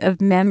groups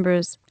of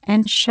members,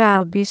 and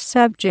shall be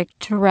subject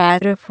to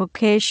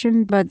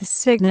ratification by the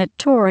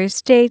signatory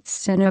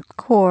states in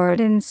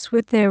accordance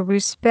with their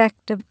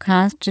respective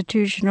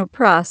constitutional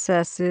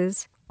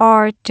processes.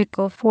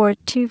 Article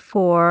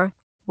 44.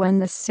 When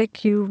the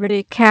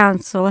Security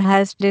Council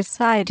has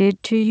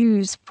decided to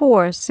use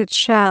force, it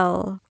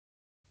shall,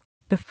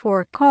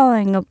 before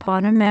calling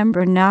upon a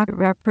member not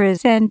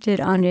represented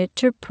on it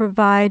to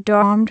provide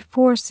armed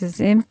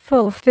forces in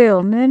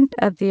fulfillment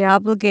of the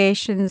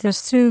obligations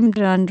assumed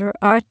under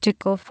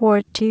Article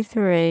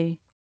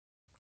 43,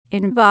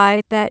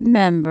 invite that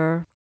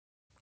member,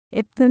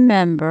 if the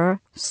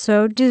member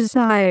so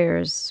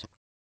desires,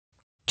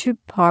 to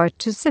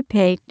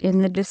participate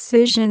in the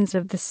decisions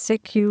of the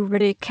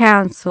Security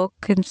Council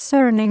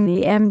concerning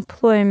the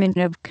employment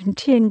of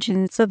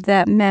contingents of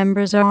that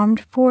member's armed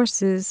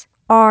forces.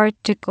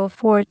 Article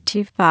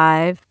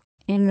 45.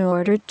 In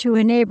order to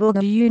enable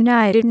the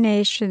United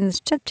Nations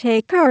to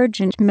take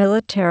urgent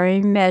military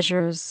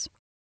measures,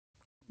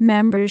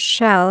 members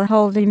shall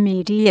hold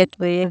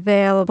immediately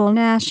available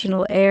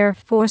national Air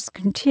Force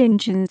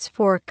contingents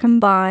for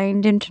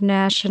combined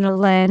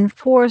international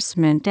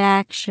enforcement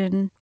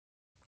action.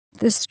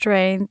 The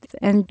strength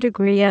and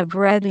degree of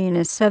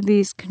readiness of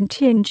these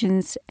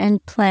contingents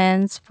and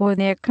plans for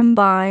their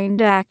combined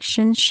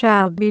action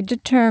shall be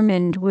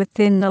determined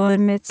within the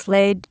limits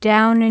laid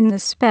down in the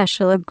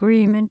special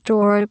agreement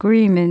or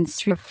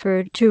agreements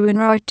referred to in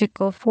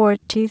Article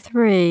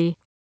 43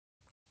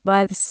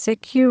 by the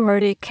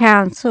Security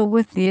Council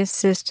with the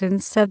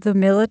assistance of the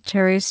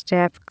Military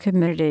Staff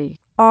Committee.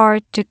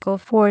 Article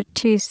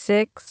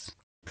 46.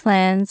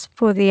 Plans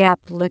for the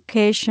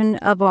application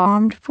of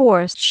armed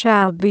force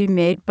shall be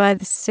made by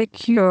the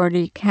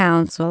Security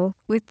Council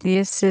with the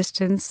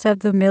assistance of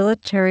the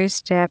Military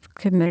Staff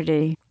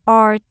Committee.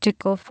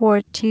 Article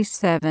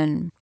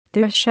 47.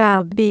 There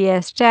shall be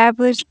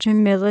established a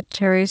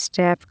Military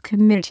Staff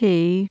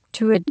Committee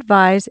to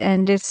advise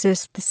and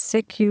assist the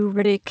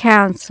Security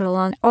Council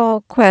on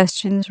all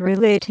questions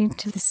relating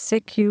to the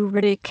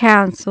Security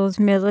Council's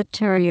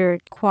military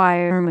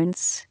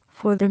requirements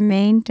for the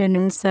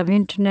maintenance of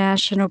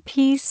international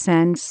peace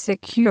and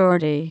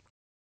security.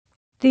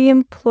 The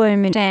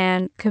employment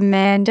and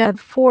command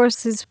of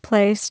forces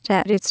placed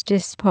at its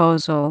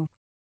disposal.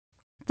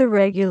 The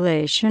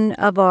regulation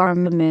of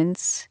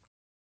armaments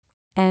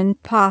and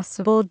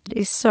possible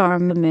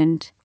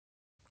disarmament.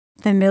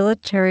 The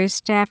Military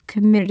Staff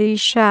Committee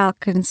shall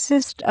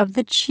consist of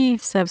the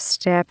Chiefs of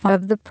Staff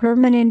of the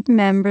permanent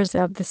members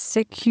of the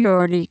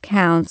Security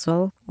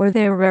Council or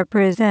their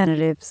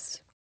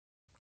representatives.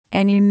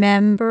 Any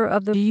member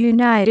of the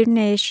United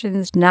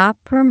Nations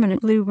not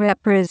permanently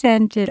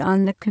represented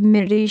on the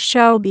committee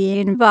shall be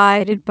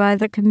invited by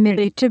the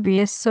committee to be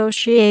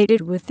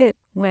associated with it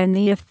when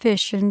the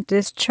efficient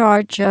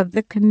discharge of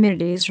the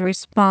committee's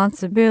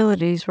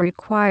responsibilities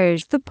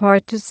requires the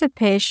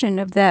participation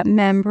of that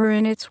member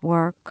in its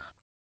work.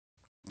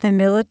 The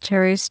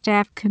Military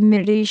Staff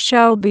Committee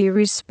shall be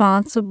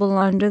responsible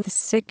under the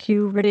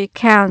Security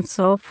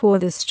Council for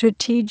the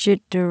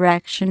strategic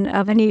direction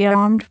of any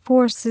armed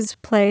forces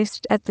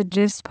placed at the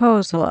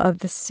disposal of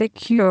the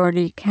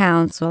Security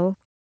Council.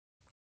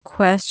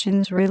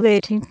 Questions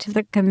relating to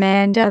the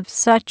command of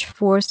such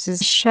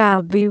forces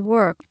shall be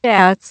worked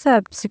out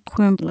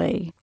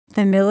subsequently.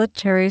 The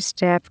Military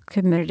Staff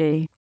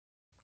Committee,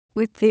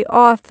 with the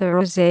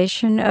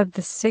authorization of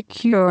the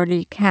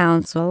Security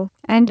Council,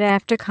 and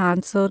after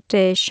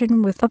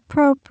consultation with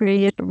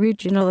appropriate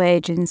regional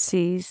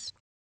agencies,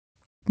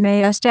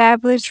 may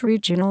establish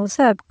regional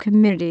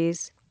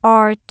subcommittees.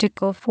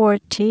 Article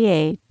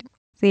 48.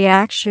 The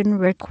action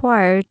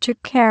required to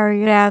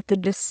carry out the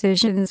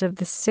decisions of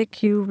the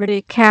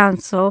Security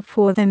Council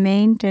for the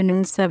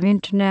maintenance of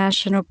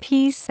international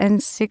peace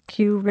and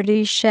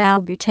security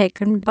shall be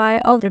taken by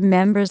all the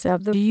members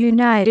of the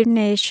United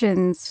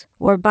Nations,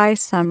 or by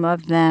some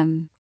of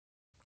them,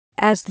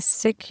 as the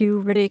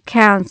Security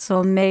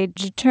Council may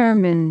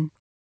determine.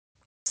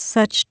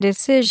 Such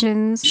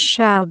decisions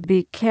shall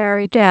be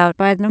carried out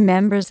by the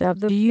members of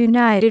the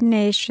United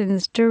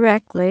Nations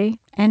directly,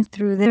 and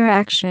through their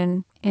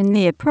action in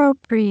the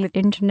appropriate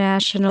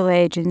international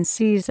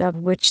agencies of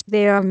which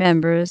they are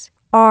members.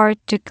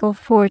 Article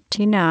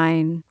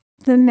 49.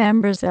 The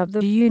members of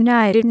the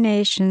United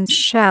Nations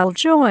shall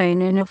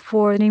join in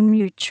affording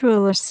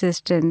mutual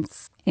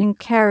assistance in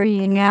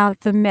carrying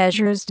out the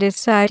measures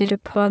decided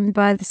upon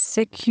by the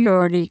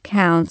Security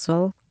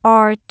Council.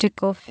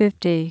 Article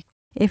 50.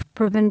 If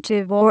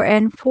preventive or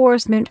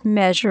enforcement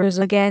measures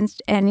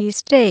against any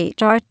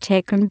state are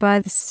taken by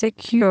the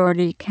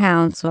Security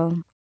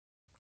Council,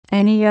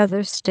 any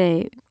other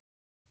state,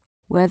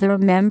 whether a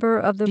member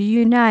of the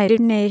United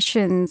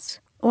Nations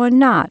or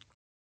not,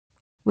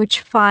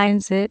 which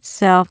finds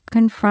itself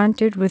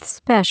confronted with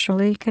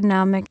special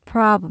economic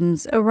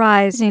problems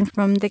arising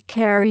from the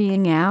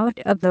carrying out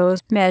of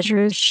those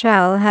measures,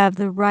 shall have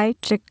the right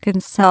to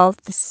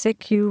consult the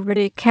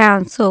Security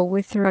Council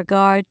with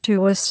regard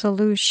to a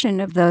solution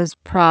of those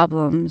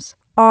problems.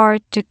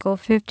 Article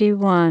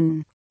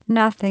 51.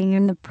 Nothing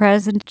in the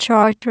present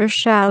Charter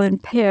shall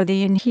impair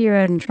the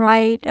inherent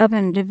right of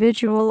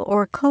individual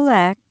or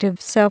collective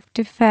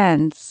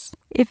self-defense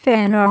if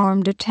an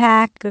armed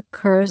attack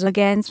occurs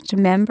against a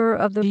member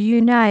of the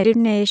United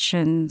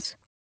Nations,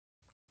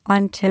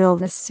 until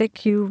the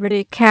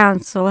Security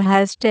Council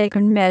has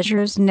taken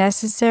measures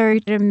necessary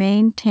to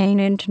maintain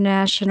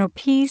international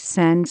peace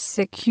and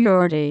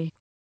security.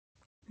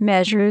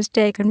 Measures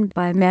taken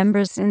by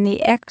members in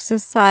the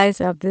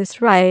exercise of this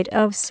right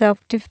of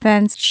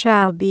self-defense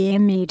shall be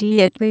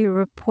immediately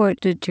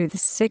reported to the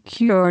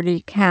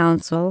Security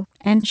Council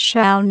and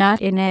shall not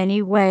in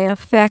any way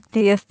affect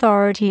the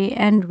authority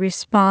and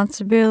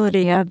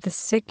responsibility of the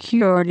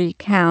Security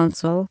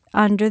Council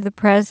under the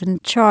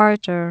present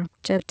Charter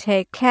to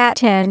take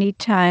at any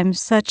time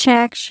such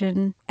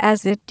action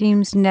as it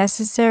deems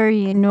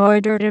necessary in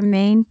order to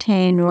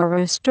maintain or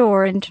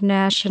restore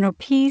international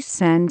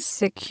peace and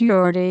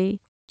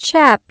security.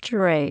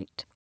 Chapter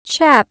 8.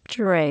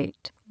 Chapter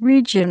 8.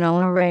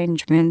 Regional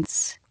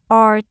Arrangements.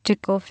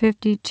 Article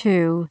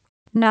 52.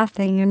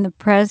 Nothing in the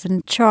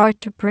present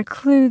Charter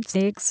precludes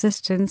the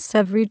existence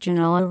of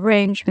regional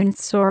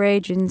arrangements or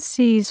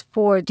agencies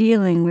for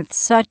dealing with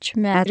such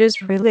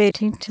matters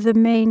relating to the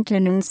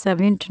maintenance of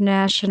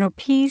international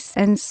peace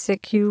and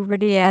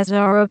security as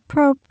are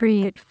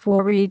appropriate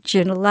for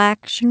regional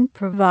action,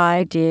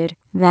 provided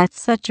that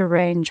such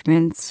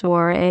arrangements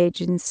or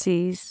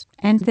agencies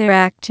and their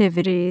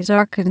activities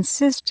are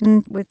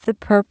consistent with the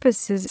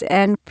purposes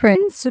and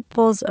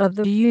principles of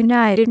the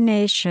United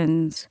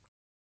Nations.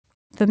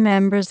 The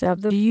members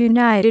of the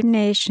United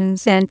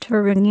Nations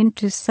entering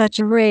into such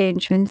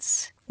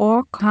arrangements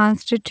or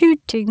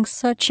constituting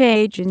such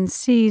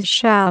agencies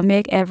shall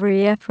make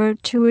every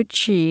effort to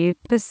achieve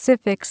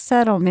pacific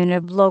settlement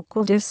of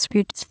local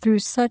disputes through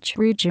such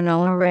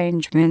regional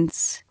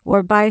arrangements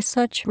or by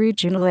such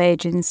regional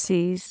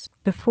agencies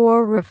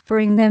before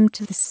referring them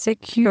to the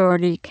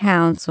Security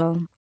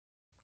Council.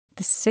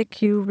 The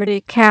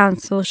Security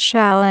Council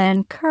shall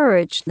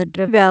encourage the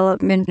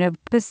development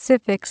of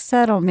pacific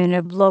settlement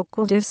of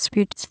local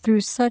disputes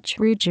through such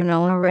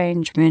regional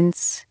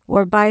arrangements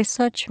or by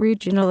such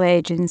regional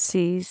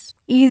agencies,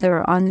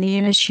 either on the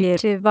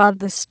initiative of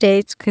the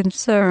states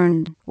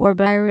concerned or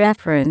by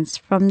reference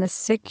from the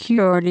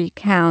Security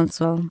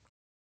Council.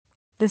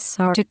 This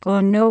article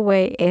in no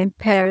way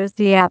impairs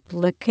the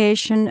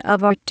application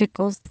of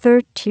Articles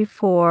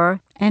 34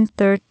 and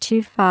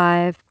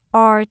 35.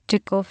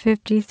 Article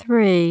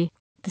 53.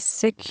 The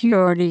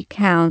Security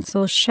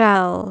Council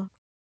shall,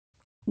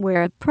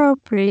 where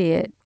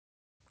appropriate,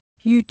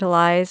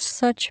 utilize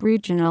such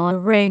regional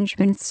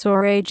arrangements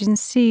or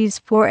agencies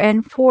for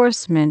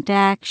enforcement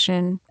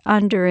action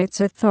under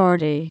its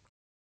authority.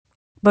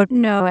 But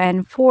no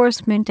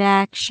enforcement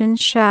action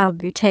shall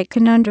be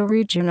taken under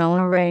regional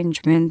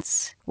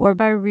arrangements or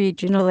by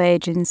regional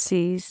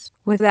agencies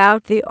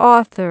without the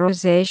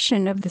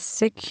authorization of the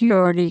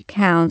Security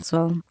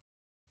Council,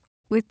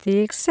 with the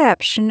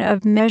exception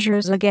of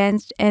measures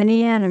against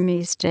any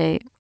enemy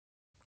state,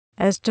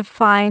 as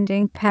defined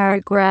in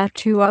paragraph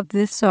 2 of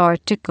this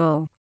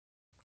article,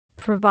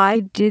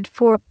 provided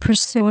for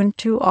pursuant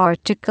to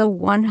Article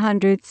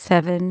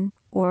 107,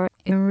 or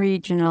in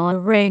regional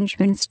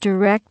arrangements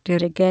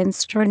directed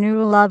against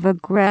renewal of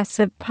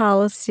aggressive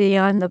policy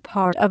on the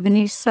part of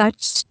any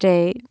such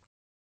state,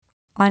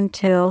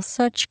 until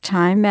such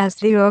time as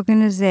the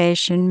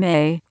organization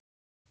may,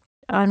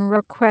 on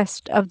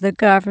request of the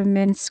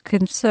governments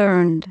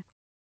concerned,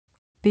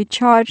 be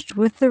charged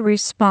with the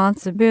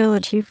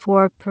responsibility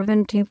for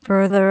preventing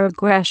further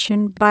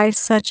aggression by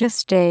such a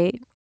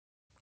state.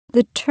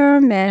 The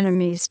term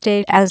enemy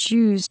state as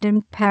used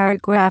in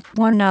paragraph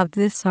 1 of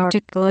this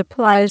article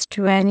applies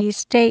to any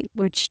state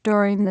which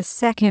during the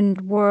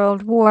Second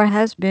World War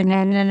has been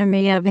an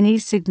enemy of any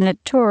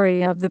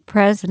signatory of the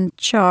present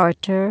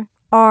Charter.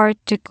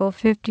 Article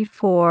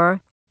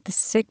 54. The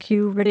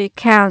Security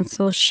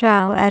Council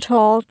shall at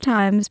all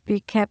times be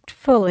kept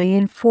fully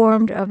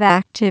informed of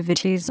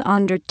activities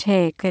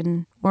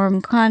undertaken or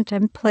in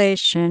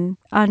contemplation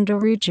under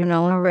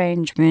regional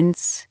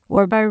arrangements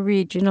or by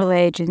regional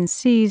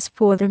agencies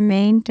for the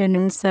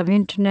maintenance of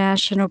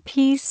international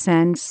peace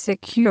and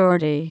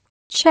security.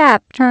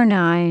 Chapter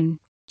 9.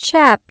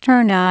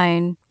 Chapter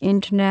 9.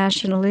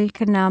 International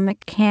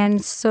Economic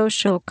and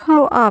Social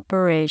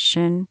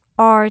Cooperation.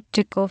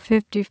 Article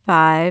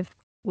 55.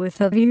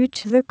 With a view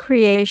to the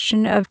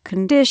creation of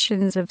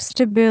conditions of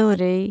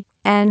stability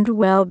and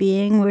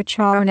well-being which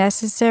are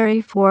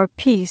necessary for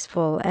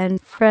peaceful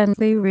and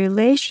friendly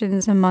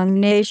relations among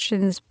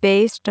nations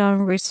based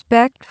on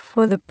respect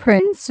for the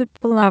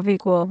principle of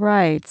equal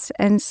rights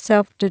and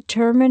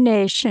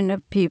self-determination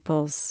of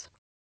peoples.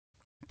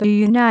 The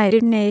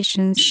United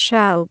Nations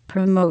shall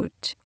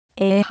promote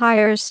a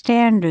higher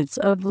standards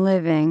of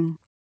living,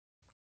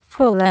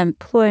 full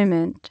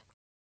employment,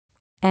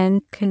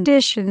 and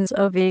conditions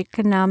of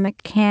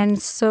economic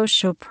and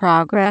social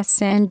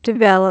progress and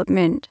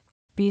development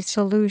be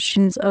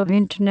solutions of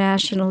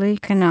international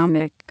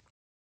economic,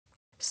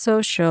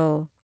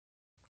 social,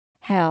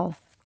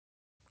 health,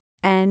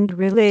 and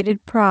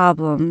related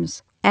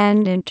problems,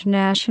 and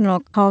international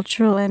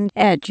cultural and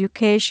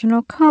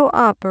educational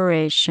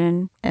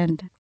cooperation,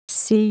 and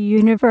c.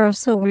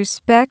 universal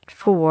respect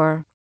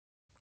for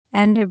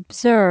and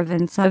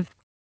observance of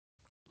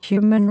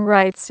human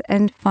rights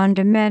and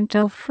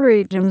fundamental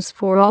freedoms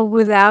for all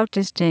without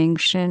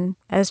distinction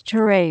as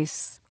to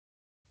race,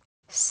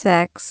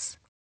 sex,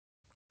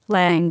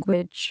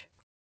 language,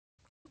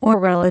 or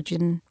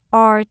religion.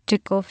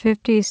 Article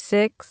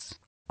 56.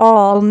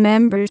 All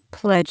members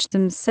pledge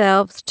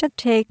themselves to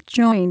take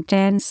joint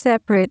and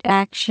separate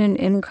action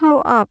in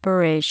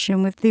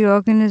cooperation with the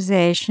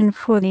organization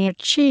for the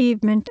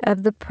achievement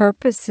of the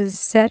purposes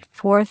set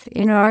forth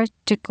in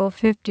Article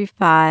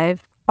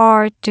 55.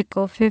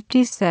 Article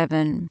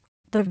 57.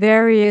 The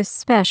various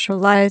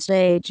specialized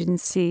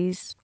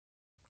agencies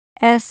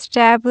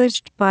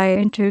established by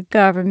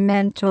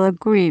intergovernmental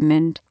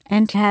agreement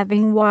and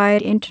having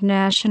wide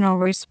international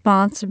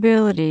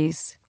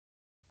responsibilities,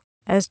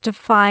 as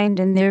defined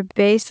in their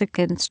basic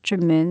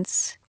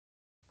instruments,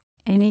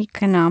 in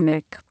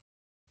economic,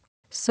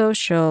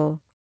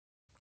 social,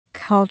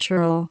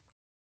 cultural,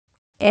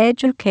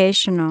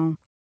 educational,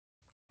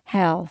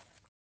 health,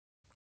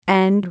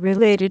 and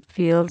related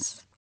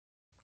fields,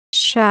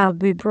 shall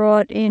be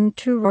brought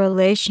into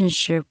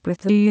relationship with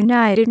the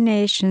United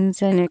Nations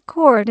in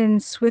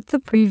accordance with the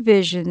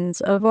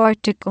provisions of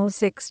Article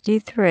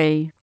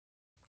 63.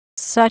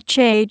 Such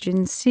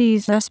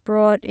agencies as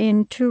brought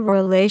into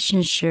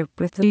relationship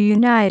with the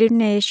United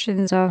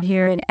Nations are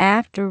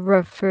hereinafter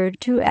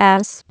referred to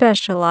as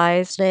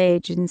specialized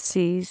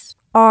agencies.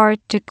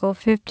 Article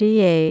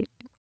 58.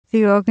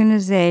 The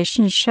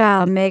organization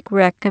shall make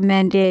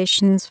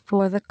recommendations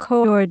for the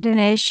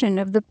coordination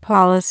of the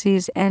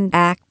policies and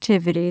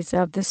activities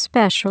of the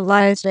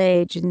specialized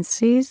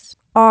agencies.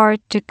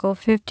 Article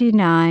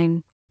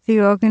 59.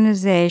 The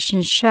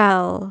organization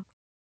shall,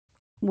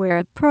 where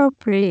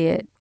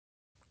appropriate,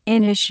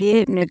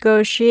 initiate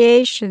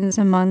negotiations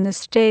among the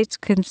states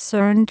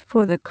concerned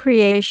for the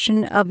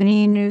creation of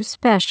any new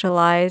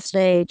specialized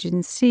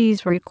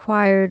agencies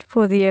required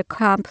for the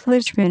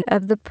accomplishment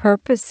of the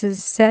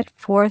purposes set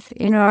forth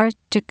in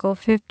Article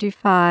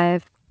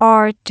 55.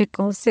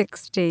 Article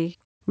 60.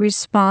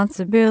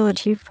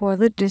 Responsibility for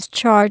the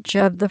discharge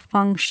of the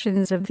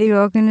functions of the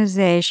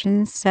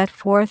organization set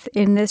forth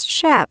in this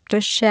chapter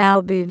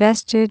shall be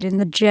vested in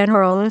the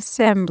General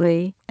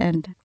Assembly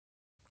and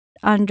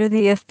under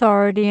the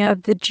authority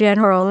of the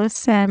General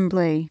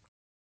Assembly,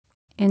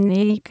 in the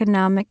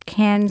Economic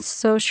and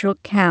Social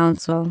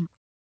Council,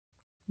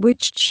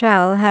 which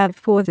shall have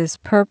for this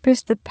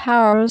purpose the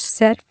powers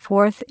set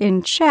forth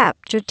in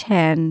Chapter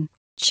 10.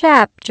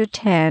 Chapter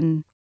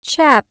 10.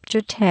 Chapter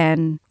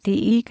 10.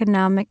 The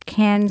Economic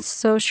and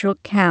Social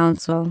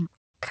Council.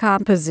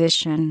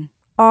 Composition.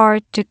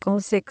 Article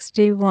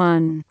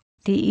 61.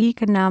 The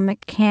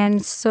Economic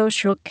and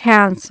Social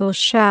Council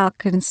shall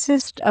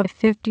consist of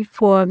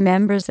 54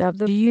 members of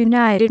the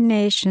United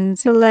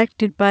Nations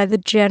elected by the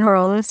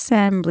General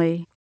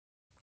Assembly,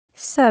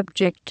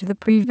 subject to the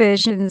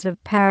provisions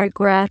of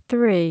paragraph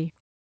 3.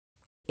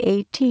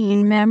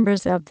 18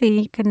 members of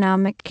the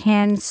Economic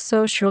and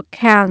Social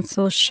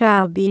Council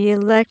shall be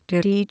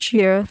elected each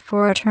year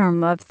for a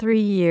term of 3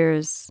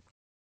 years.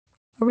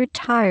 A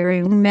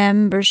retiring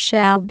member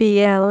shall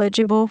be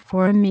eligible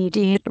for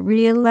immediate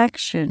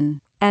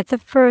re-election at the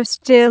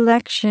first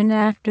election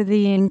after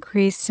the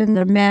increase in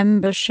the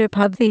membership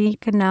of the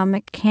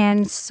Economic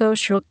and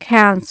Social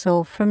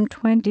Council from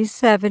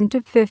 27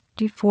 to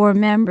 54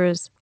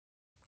 members.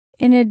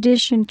 In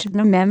addition to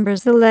the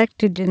members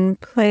elected in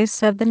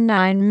place of the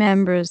 9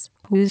 members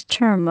whose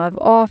term of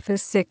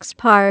office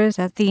expires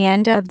at the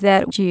end of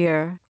that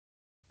year,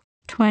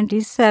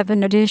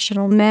 27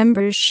 additional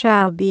members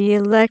shall be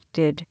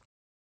elected.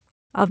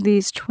 Of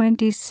these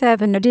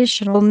 27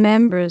 additional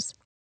members,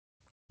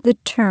 The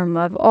term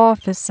of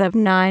office of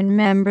 9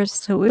 members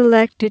so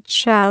elected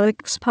shall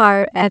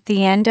expire at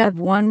the end of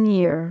 1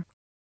 year,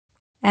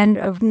 and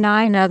of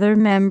 9 other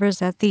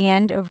members at the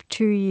end of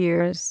 2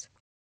 years,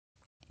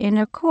 in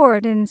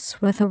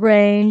accordance with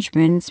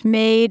arrangements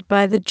made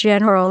by the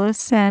General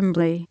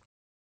Assembly.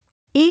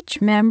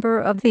 Each member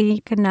of the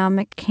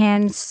Economic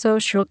and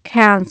Social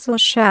Council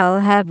shall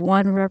have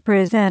 1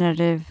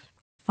 representative.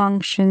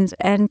 Functions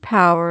and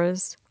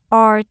powers.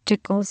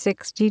 Article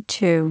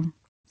 62.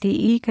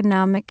 The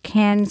Economic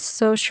and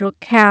Social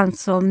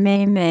Council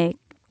may make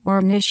or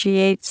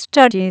initiate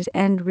studies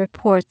and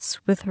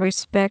reports with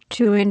respect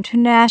to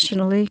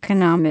international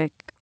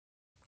economic,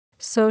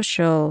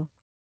 social,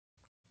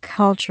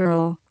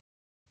 cultural,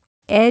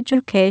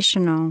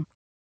 educational,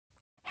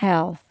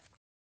 health,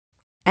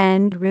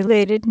 and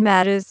related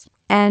matters,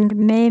 and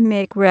may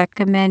make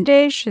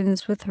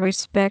recommendations with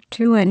respect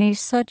to any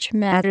such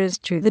matters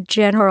to the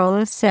General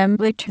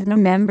Assembly, to the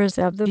members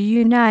of the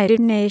United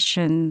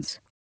Nations,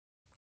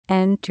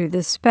 and to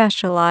the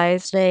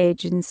specialized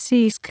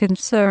agencies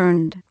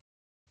concerned.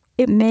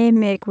 It may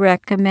make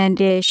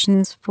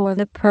recommendations for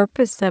the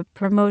purpose of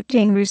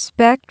promoting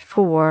respect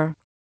for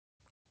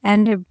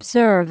and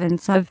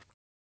observance of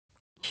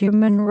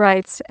human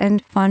rights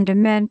and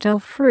fundamental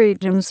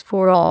freedoms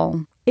for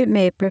all. It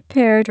may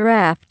prepare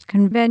draft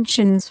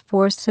conventions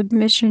for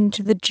submission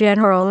to the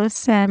General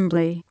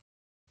Assembly.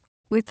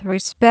 With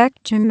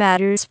respect to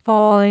matters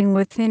falling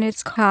within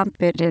its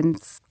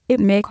competence, it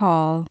may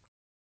call,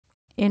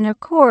 in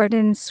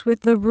accordance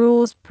with the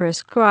rules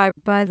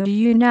prescribed by the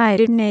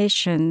United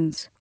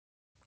Nations,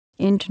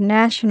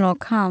 international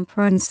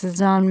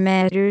conferences on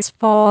matters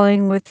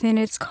falling within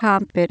its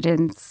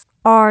competence.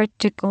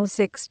 Article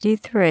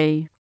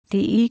 63.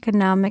 The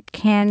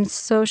Economic and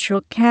Social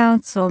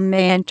Council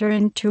may enter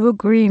into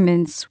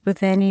agreements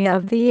with any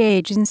of the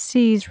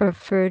agencies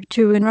referred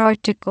to in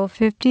Article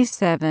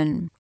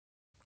 57,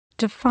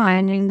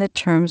 defining the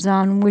terms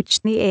on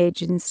which the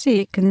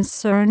agency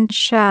concerned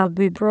shall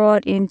be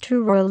brought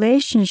into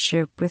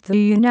relationship with the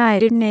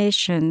United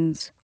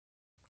Nations.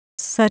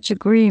 Such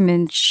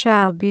agreement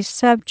shall be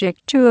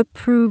subject to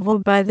approval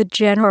by the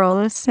General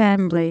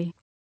Assembly.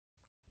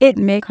 It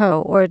may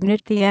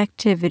coordinate the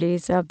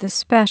activities of the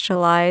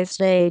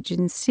specialized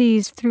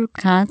agencies through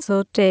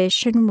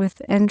consultation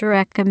with and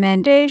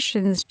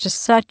recommendations to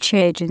such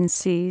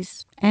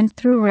agencies, and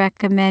through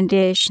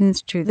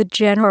recommendations to the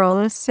General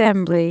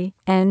Assembly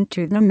and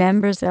to the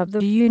members of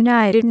the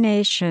United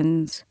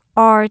Nations.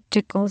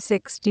 Article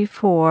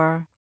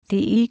 64.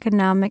 The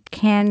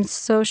Economic and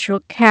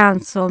Social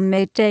Council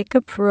may take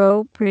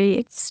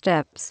appropriate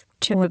steps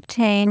to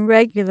obtain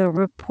regular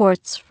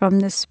reports from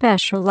the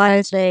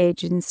specialized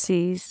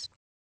agencies.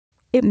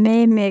 It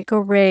may make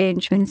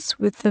arrangements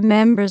with the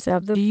members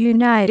of the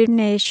United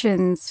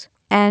Nations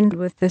and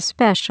with the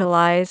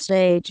specialized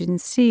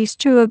agencies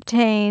to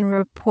obtain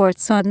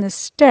reports on the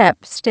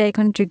steps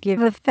taken to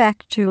give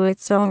effect to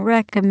its own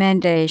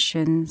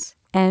recommendations,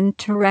 and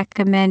to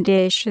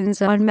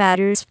recommendations on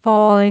matters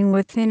falling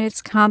within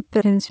its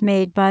competence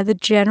made by the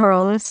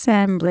General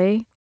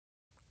Assembly.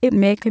 It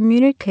may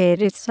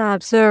communicate its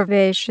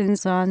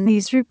observations on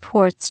these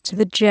reports to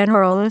the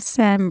General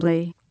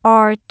Assembly.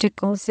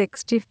 Article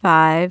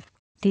 65.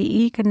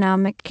 The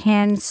Economic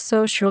and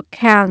Social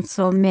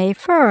Council may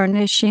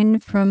furnish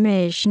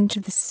information to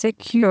the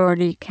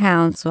Security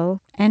Council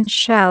and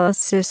shall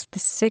assist the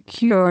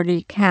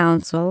Security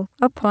Council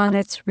upon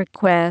its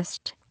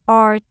request.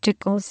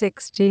 Article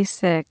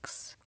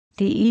 66.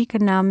 The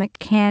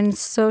Economic and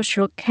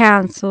Social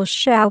Council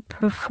shall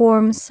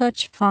perform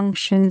such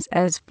functions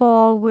as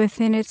fall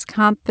within its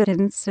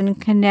competence in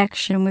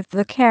connection with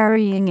the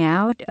carrying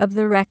out of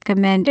the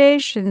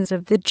recommendations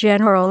of the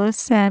General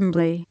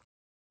Assembly.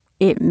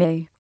 It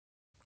may,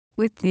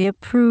 with the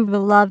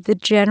approval of the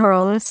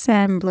General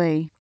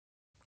Assembly,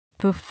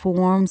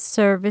 perform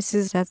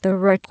services at the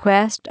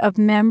request of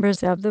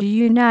members of the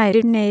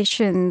United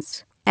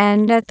Nations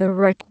and at the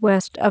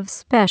request of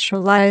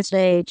specialized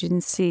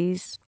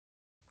agencies.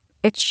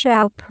 It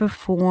shall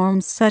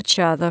perform such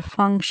other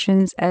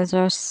functions as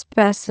are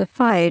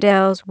specified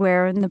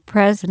elsewhere in the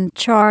present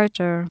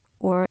Charter,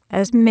 or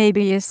as may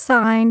be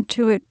assigned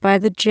to it by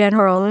the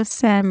General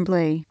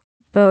Assembly.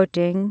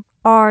 Voting.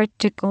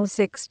 Article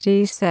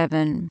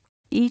 67.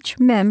 Each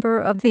member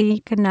of the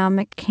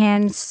Economic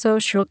and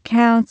Social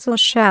Council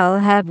shall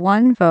have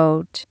 1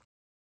 vote.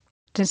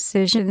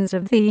 Decisions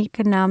of the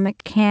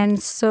Economic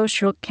and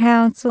Social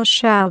Council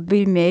shall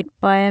be made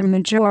by a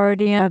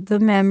majority of the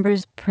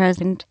members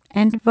present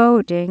and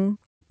voting.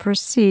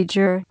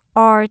 Procedure.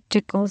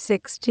 Article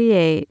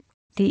 68.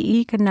 The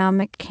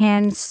Economic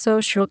and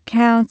Social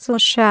Council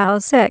shall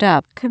set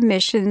up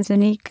commissions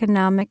in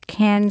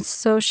economic and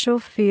social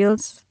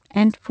fields,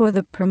 and for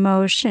the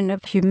promotion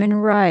of human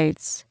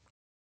rights,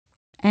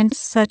 and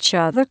such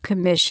other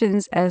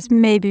commissions as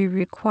may be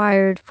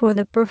required for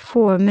the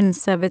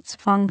performance of its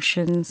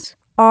functions.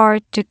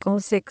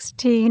 Article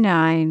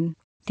 69.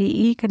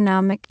 The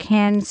Economic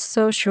and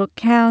Social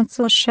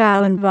Council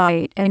shall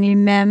invite any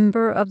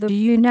member of the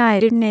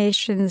United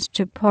Nations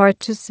to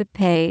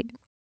participate,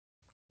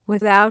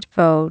 without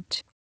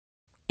vote,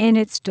 in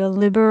its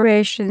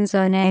deliberations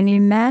on any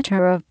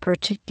matter of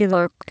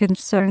particular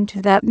concern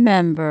to that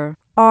member.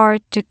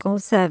 Article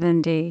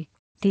 70.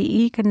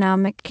 The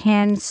Economic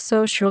and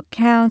Social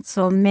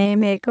Council may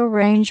make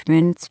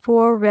arrangements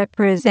for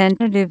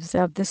representatives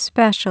of the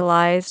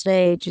specialized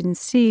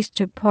agencies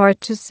to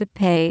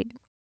participate,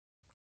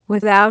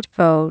 without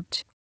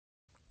vote,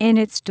 in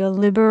its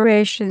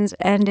deliberations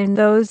and in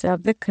those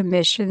of the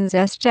commissions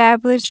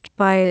established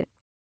by it,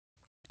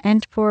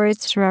 and for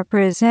its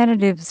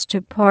representatives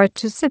to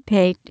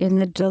participate in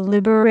the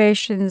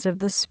deliberations of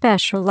the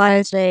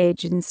specialized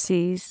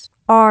agencies.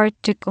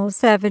 Article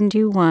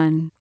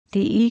 71.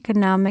 The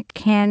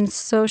Economic and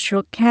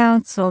Social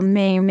Council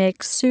may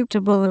make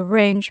suitable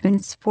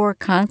arrangements for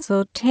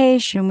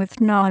consultation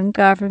with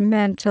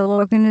non-governmental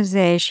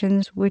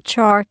organizations which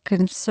are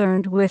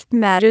concerned with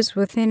matters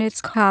within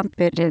its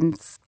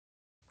competence.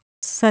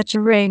 Such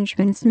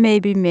arrangements may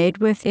be made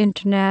with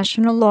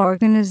international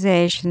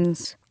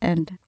organizations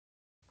and,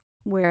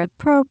 where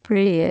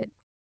appropriate,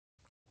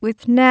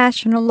 with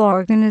national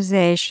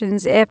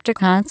organizations after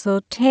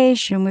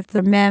consultation with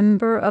the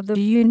member of the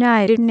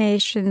United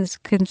Nations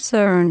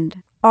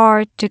concerned.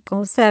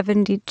 Article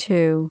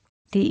 72.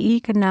 The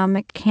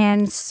Economic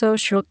and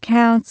Social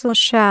Council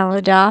shall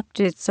adopt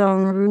its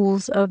own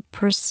rules of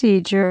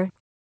procedure,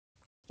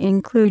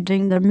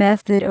 including the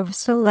method of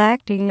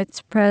selecting its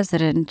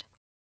president.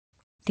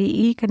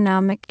 The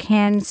Economic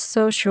and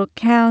Social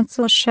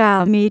Council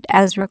shall meet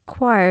as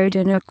required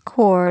in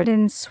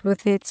accordance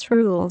with its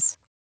rules,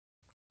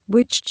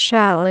 which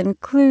shall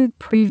include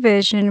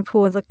provision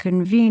for the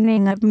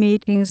convening of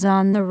meetings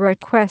on the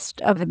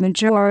request of a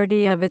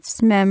majority of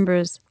its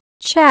members.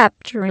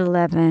 Chapter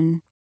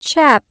 11.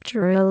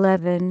 Chapter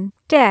 11.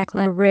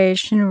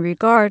 Declaration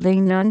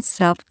regarding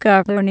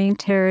non-self-governing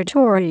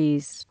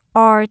territories.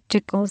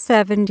 Article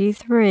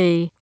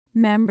 73.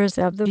 Members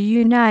of the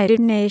United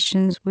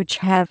Nations which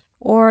have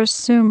or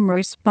assume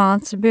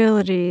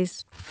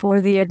responsibilities for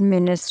the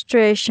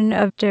administration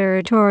of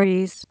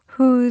territories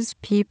whose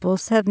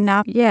peoples have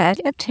not yet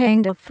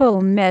attained a full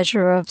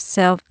measure of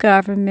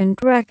self-government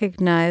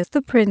recognize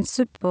the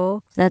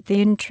principle that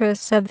the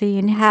interests of the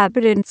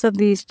inhabitants of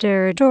these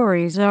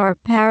territories are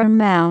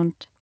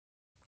paramount,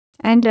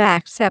 and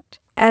accept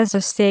as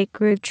a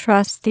sacred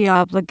trust the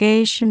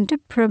obligation to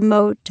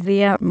promote to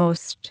the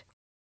utmost,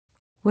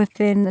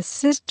 within the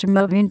system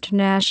of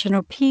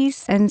international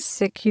peace and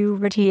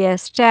security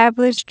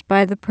established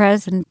by the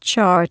present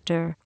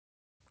Charter,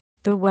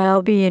 the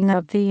well-being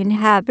of the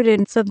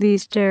inhabitants of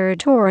these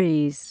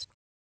territories,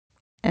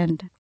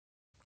 and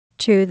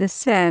to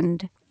this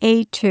end,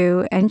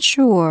 to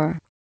ensure,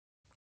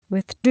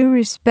 with due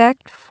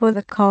respect for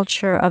the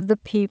culture of the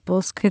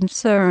peoples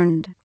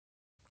concerned,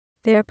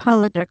 their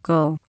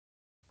political,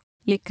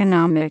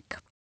 economic,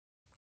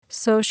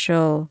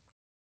 social,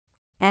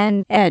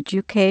 and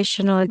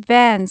educational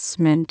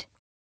advancement,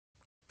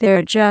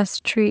 their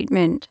just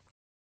treatment,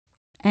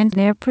 and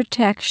their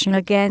protection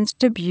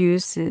against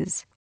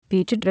abuses,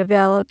 be to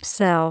develop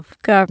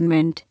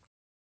self-government,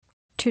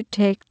 to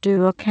take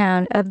due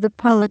account of the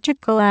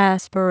political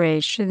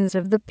aspirations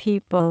of the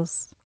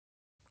peoples,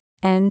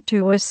 and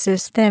to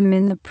assist them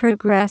in the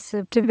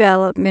progressive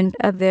development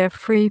of their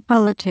free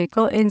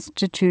political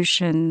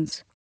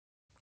institutions,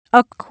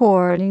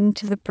 according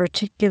to the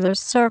particular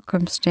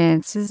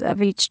circumstances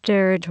of each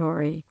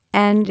territory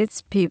and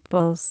its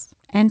peoples,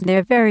 and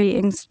their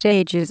varying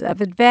stages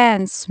of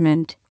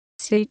advancement.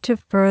 C. To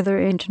further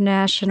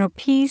international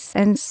peace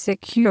and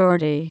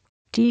security.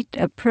 D.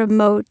 To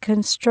promote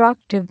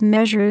constructive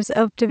measures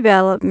of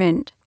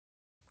development.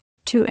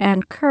 To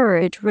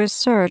encourage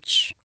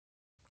research.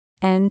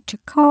 And to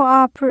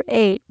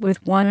cooperate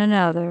with one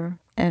another,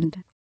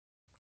 and,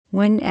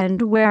 when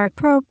and where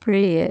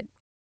appropriate,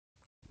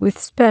 with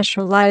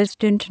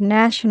specialized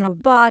international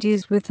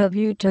bodies with a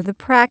view to the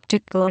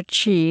practical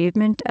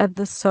achievement of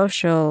the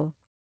social,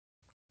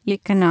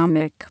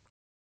 economic,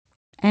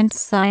 and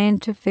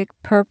scientific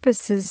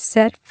purposes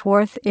set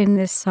forth in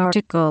this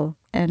article,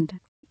 and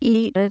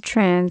to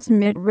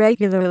transmit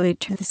regularly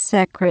to the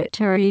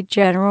Secretary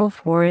General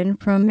for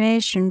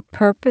information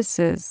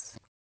purposes,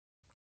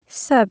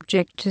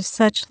 subject to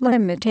such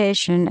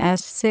limitation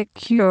as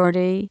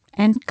security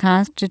and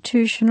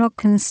constitutional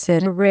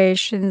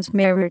considerations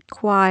may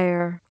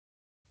require.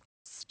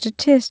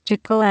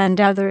 Statistical and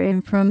other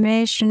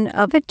information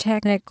of a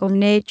technical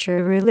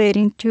nature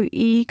relating to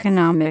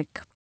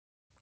economic,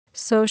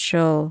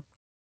 social,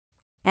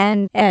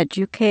 and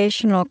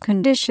educational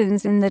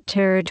conditions in the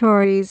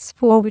territories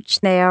for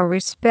which they are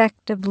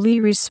respectively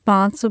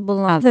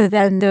responsible other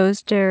than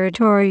those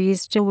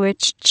territories to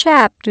which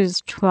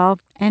chapters 12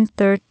 and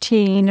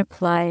 13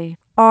 apply.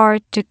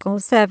 Article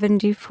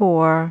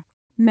 74.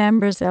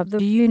 Members of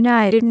the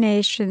United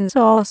Nations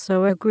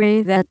also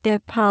agree that their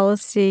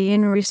policy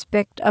in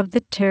respect of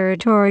the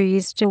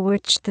territories to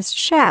which this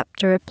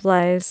chapter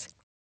applies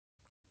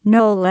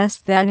no less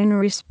than in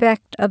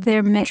respect of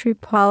their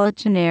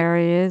metropolitan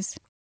areas,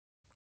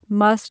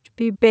 must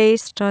be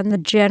based on the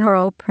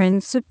general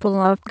principle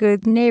of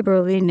good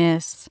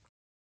neighborliness,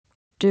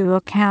 due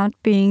account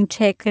being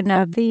taken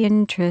of the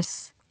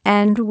interests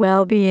and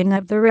well-being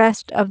of the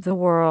rest of the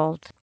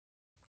world.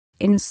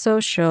 In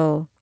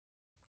social,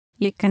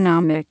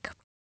 economic,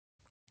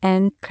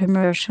 and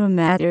commercial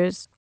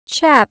matters,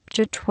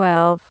 Chapter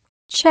 12.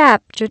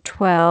 Chapter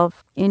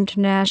 12,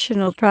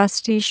 International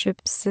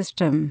Trusteeship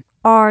System.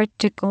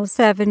 Article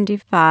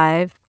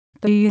 75.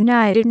 The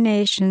United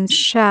Nations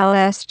shall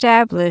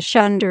establish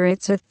under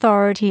its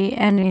authority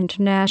an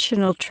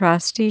international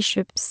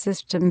trusteeship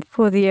system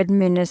for the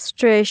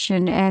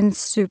administration and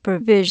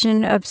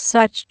supervision of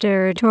such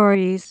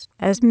territories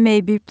as may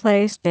be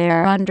placed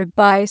thereunder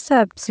by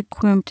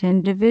subsequent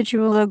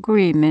individual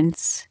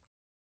agreements.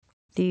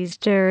 These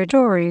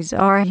territories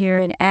are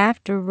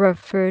hereinafter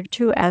referred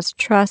to as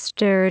trust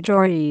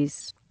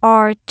territories.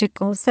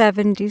 Article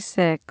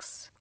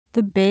 76.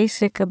 The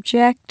basic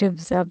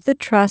objectives of the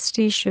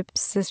trusteeship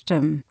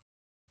system.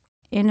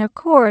 In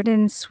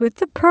accordance with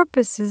the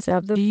purposes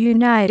of the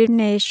United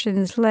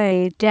Nations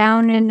laid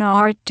down in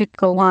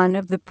Article 1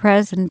 of the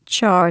present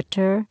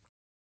Charter,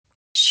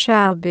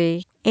 shall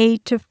be A.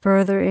 To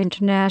further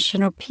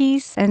international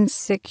peace and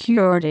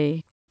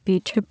security,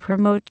 B. To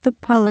promote the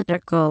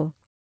political,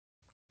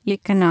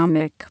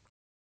 economic,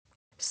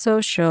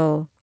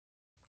 social,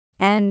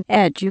 and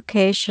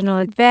educational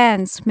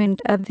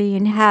advancement of the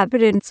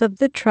inhabitants of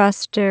the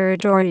trust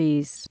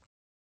territories,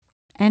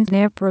 and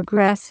their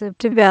progressive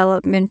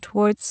development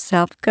towards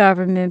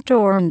self-government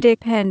or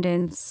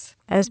independence,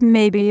 as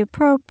may be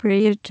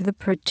appropriate to the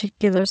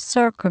particular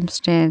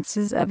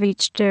circumstances of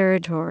each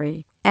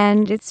territory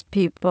and its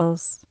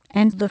peoples,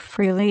 and the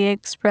freely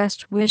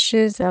expressed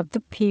wishes of the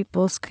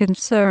peoples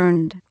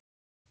concerned,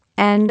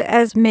 and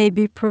as may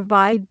be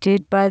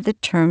provided by the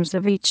terms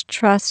of each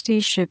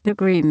trusteeship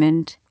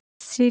agreement.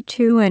 C.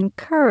 To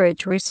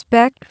encourage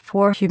respect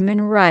for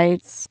human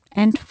rights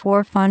and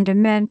for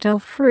fundamental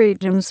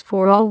freedoms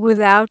for all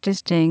without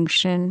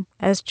distinction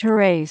as to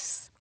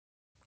race,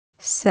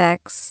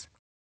 sex,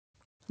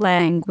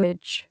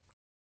 language,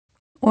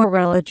 or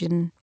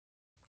religion,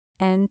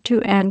 and to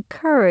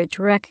encourage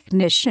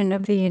recognition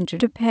of the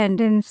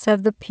interdependence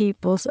of the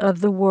peoples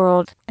of the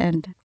world,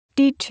 and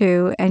D.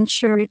 To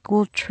ensure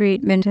equal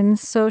treatment in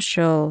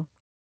social,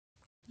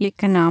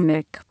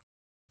 economic,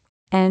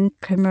 and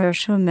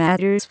commercial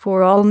matters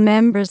for all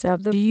members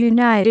of the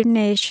United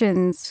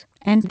Nations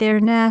and their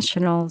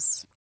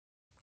nationals,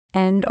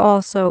 and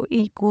also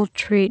equal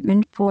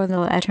treatment for the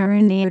latter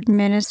in the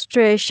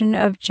administration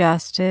of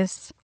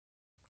justice,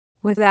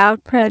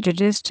 without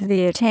prejudice to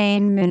the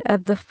attainment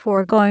of the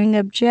foregoing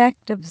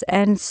objectives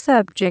and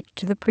subject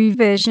to the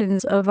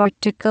provisions of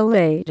Article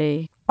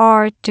 80.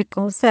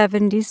 Article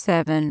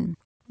 77.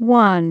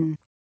 1.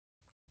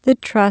 The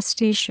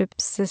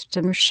trusteeship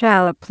system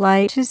shall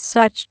apply to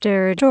such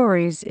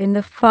territories in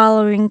the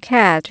following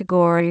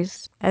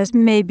categories as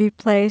may be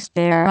placed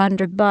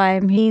thereunder by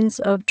means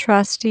of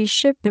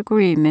trusteeship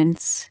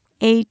agreements.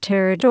 A.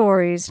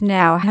 Territories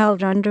now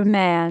held under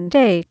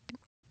mandate.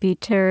 B.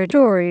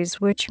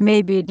 Territories which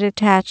may be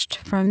detached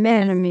from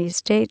enemy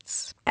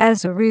states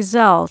as a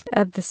result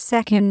of the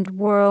Second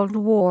World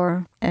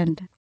War,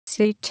 and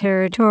C.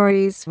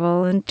 Territories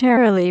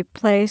voluntarily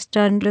placed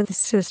under the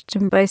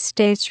system by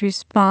states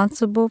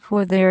responsible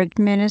for their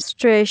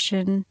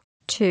administration.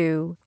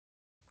 2.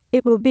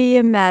 It will be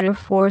a matter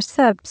for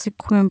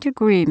subsequent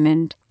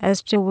agreement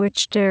as to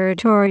which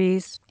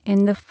territories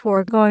in the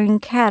foregoing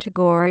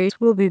categories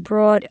will be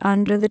brought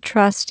under the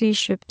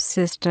trusteeship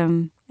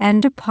system,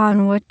 and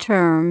upon what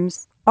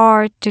terms.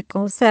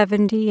 Article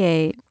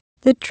 78.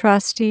 The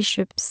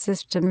trusteeship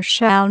system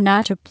shall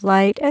not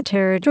apply to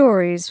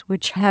territories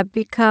which have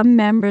become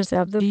members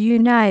of the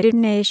United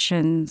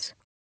Nations.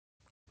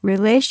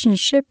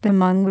 Relationship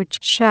among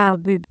which shall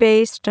be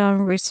based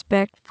on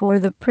respect for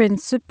the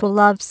principle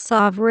of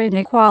sovereign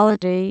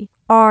equality.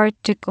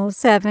 Article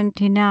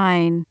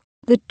 79.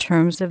 The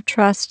terms of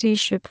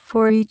trusteeship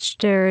for each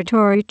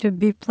territory to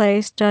be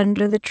placed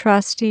under the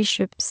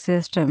trusteeship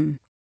system,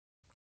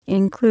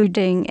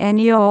 including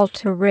any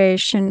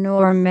alteration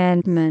or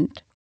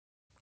amendment,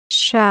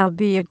 shall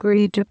be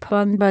agreed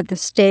upon by the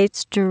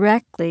states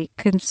directly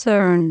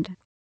concerned,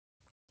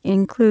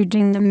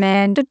 including the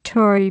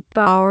mandatory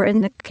power in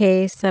the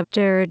case of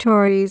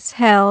territories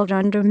held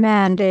under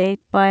mandate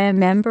by a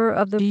member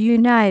of the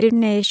United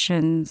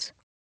Nations,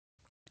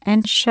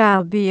 and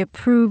shall be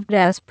approved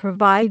as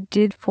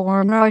provided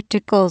for in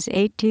Articles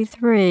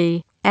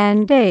 83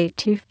 and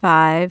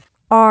 85.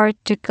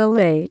 Article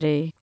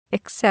 80.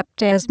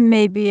 Except as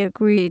may be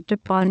agreed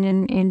upon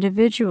in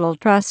individual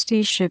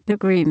trusteeship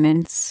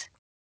agreements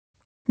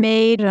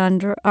made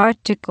under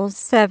Articles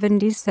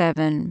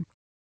 77,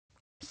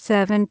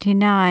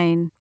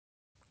 79,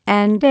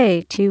 and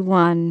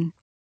 81,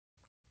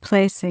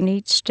 placing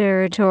each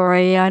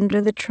territory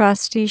under the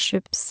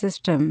trusteeship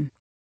system,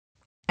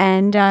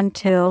 and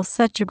until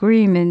such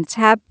agreements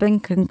have been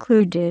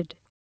concluded,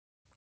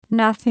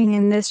 Nothing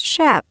in this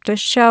chapter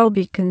shall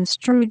be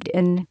construed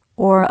in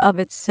or of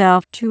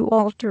itself to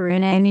alter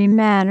in any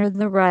manner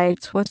the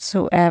rights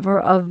whatsoever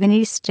of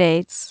any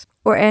states,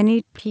 or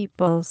any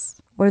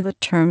peoples, or the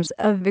terms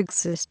of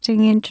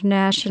existing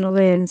international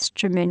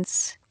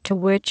instruments, to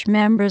which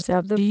members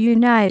of the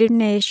United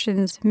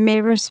Nations may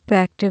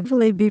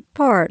respectively be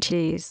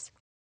parties.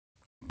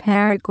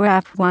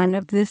 Paragraph 1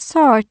 of this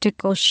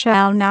article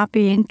shall not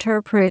be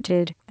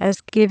interpreted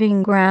as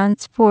giving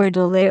grounds for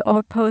delay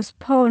or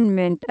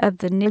postponement of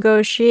the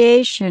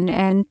negotiation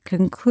and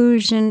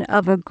conclusion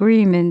of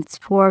agreements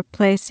for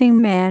placing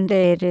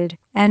mandated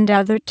and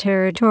other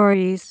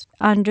territories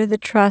under the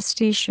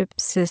trusteeship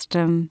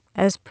system,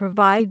 as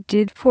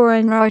provided for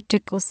in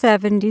Article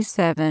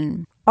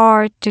 77.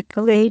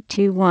 Article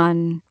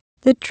 81.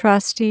 The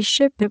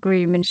trusteeship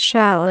agreement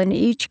shall in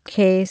each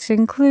case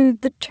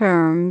include the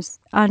terms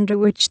under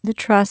which the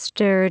trust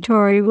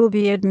territory will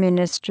be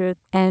administered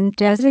and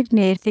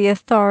designate the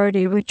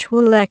authority which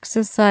will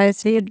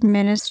exercise the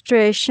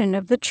administration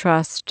of the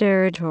trust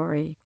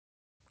territory.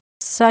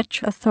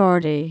 Such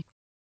authority,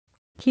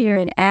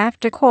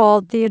 hereinafter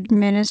called the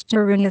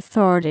administering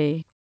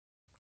authority,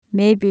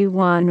 may be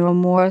one or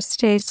more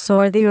states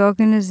or the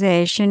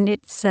organization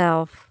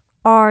itself.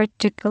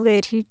 Article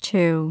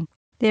 82.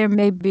 There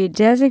may be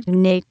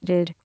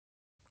designated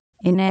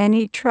in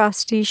any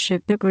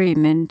trusteeship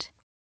agreement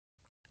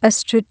a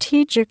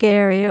strategic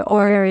area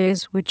or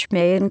areas which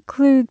may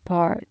include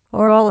part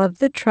or all of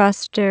the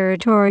trust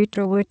territory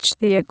to which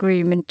the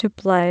agreement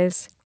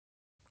applies,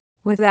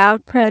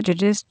 without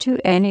prejudice to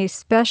any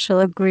special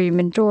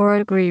agreement or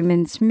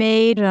agreements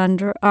made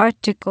under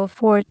Article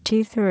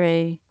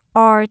 43.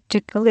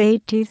 Article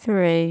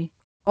 83.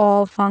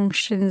 All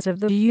functions of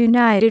the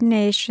United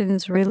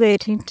Nations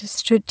relating to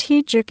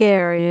strategic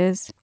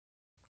areas,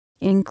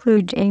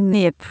 including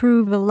the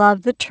approval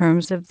of the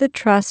terms of the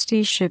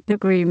trusteeship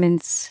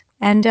agreements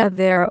and of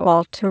their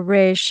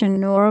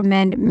alteration or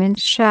amendment,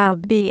 shall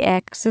be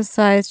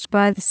exercised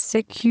by the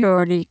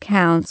Security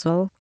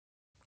Council.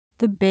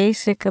 The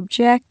basic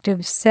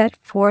objectives set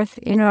forth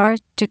in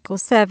Article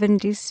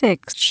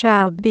 76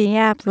 shall be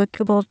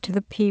applicable to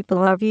the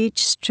people of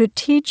each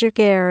strategic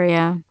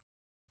area.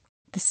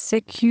 The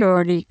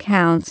Security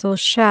Council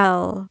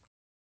shall,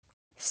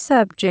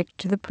 subject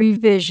to the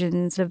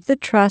provisions of the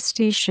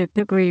trusteeship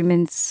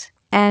agreements,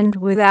 and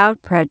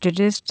without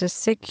prejudice to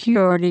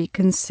security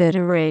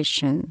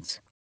considerations,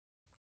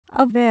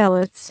 avail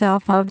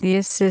itself of the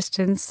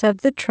assistance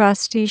of the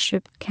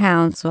Trusteeship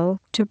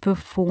Council to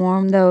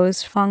perform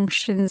those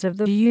functions of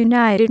the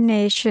United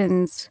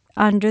Nations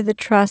under the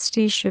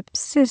trusteeship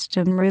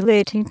system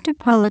relating to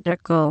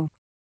political,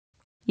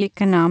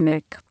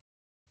 economic,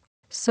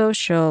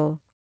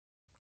 social,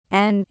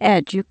 and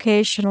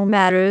educational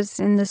matters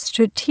in the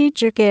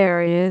strategic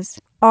areas.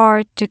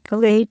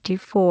 Article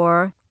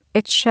 84.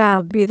 It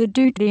shall be the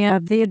duty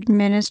of the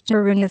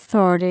administering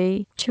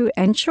authority to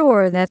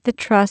ensure that the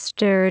trust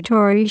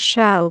territory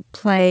shall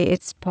play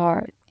its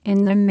part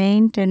in the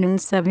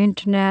maintenance of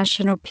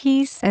international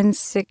peace and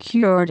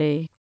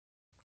security.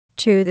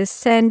 To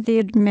this end, the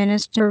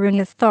administering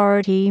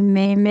authority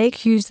may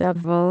make use of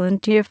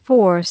volunteer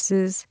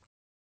forces,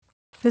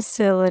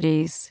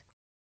 facilities,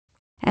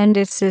 and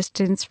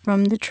assistance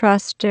from the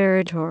trust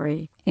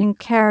territory in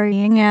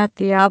carrying out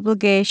the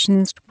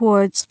obligations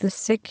towards the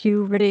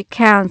Security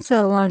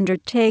Council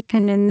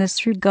undertaken in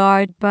this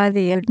regard by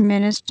the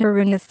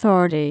administering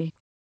authority,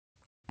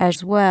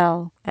 as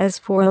well as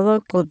for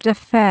local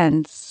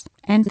defense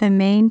and the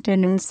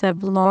maintenance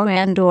of law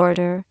and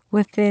order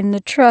within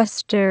the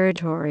trust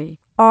territory.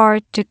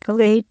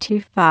 Article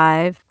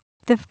 85.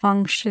 The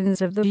functions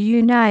of the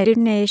United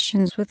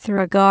Nations with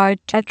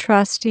regard to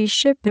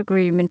trusteeship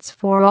agreements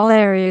for all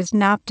areas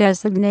not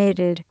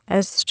designated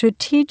as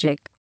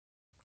strategic,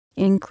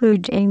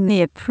 including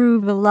the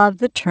approval of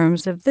the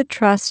terms of the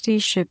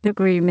trusteeship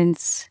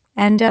agreements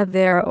and of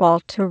their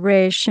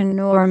alteration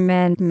or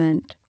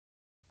amendment,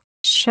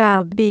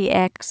 shall be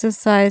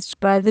exercised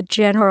by the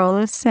General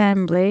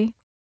Assembly.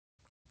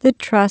 The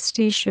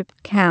Trusteeship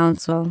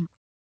Council,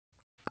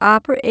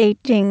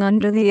 operating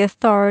under the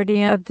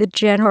authority of the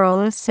General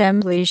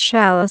Assembly,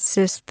 shall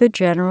assist the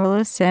General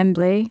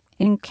Assembly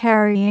in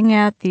carrying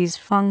out these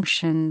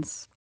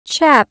functions.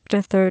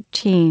 Chapter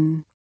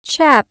 13.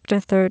 Chapter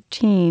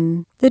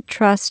 13. The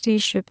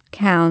Trusteeship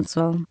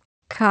Council.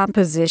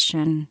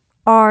 Composition.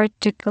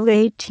 Article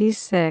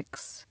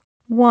 86.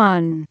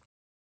 1.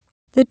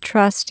 The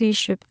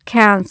Trusteeship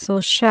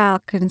Council shall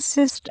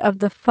consist of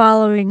the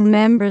following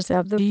members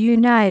of the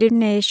United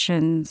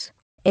Nations.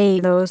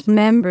 A. Those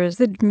members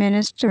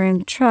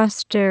administering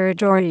trust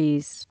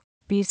territories.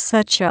 B.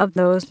 Such of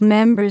those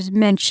members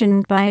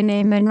mentioned by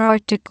name in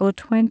Article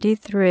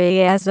 23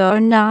 as are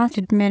not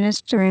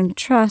administering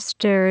trust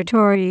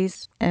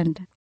territories.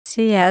 And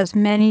He has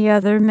many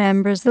other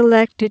members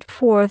elected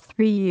for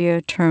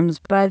 3-year terms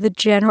by the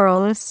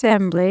General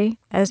Assembly,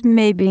 as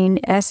may be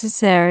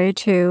necessary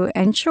to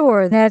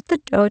ensure that the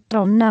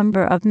total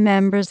number of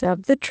members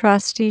of the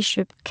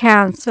Trusteeship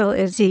Council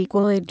is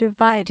equally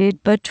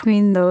divided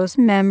between those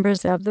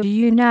members of the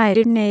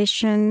United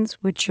Nations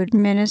which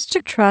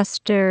administer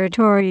trust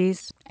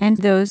territories and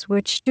those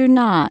which do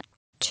not.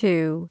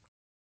 2.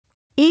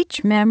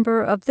 Each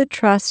member of the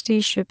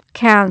Trusteeship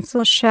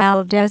Council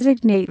shall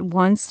designate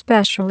one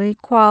specially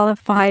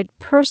qualified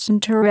person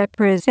to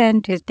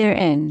represent it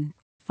therein.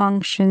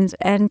 Functions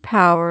and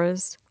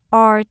powers.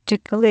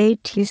 Article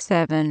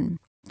 87.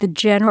 The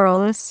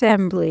General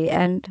Assembly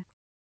and,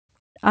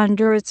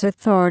 under its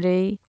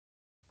authority,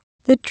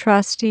 the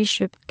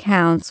Trusteeship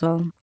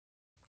Council,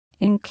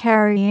 in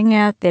carrying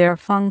out their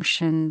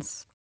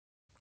functions,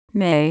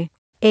 may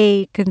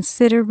A.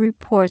 Consider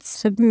reports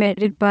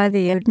submitted by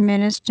the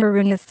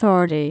administering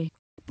authority.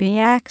 B.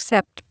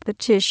 Accept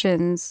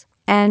petitions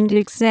and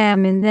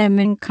examine them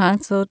in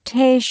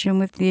consultation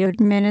with the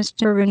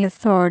administering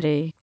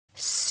authority.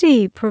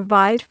 C.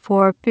 Provide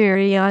for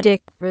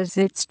periodic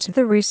visits to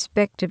the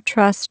respective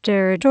trust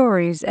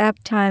territories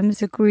at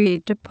times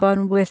agreed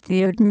upon with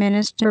the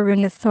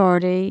administering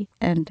authority,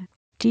 and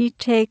D.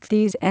 Take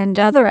these and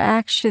other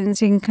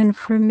actions in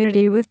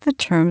conformity with the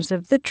terms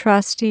of the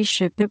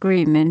trusteeship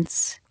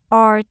agreements.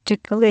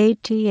 Article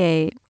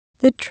 88.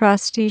 The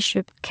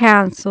Trusteeship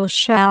Council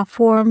shall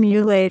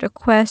formulate a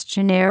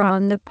questionnaire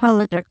on the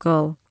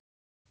political,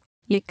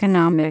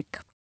 economic,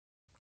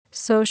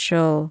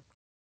 social,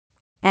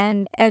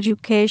 and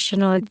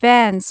educational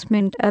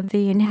advancement of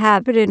the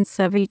inhabitants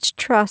of each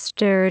trust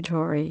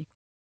territory,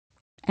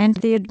 and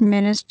the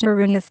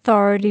administering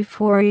authority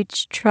for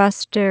each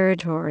trust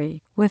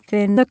territory,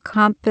 within the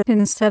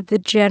competence of the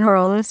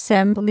General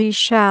Assembly,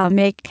 shall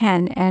make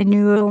an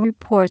annual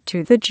report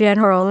to the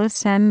General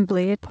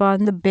Assembly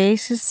upon the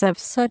basis of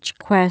such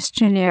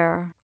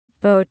questionnaire.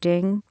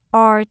 Voting.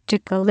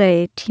 Article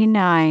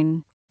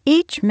 89.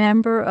 Each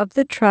member of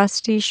the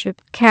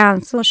Trusteeship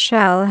Council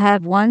shall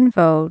have one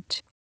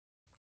vote.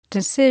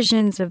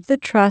 Decisions of the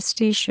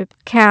Trusteeship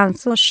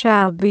Council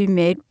shall be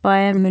made by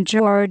a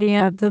majority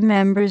of the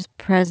members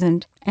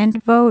present,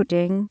 and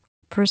voting.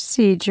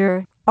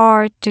 Procedure.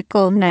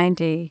 Article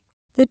 90.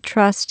 The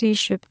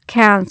Trusteeship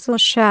Council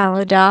shall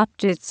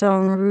adopt its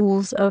own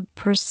rules of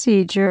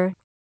procedure,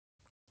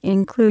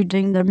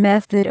 including the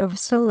method of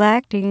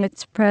selecting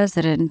its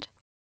president.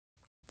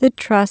 The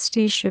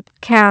Trusteeship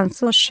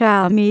Council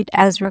shall meet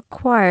as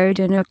required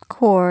in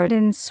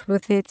accordance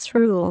with its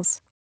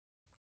rules,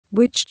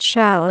 which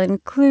shall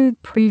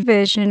include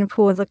provision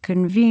for the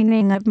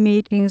convening of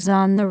meetings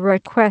on the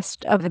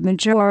request of a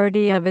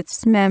majority of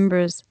its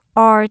members.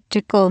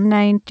 Article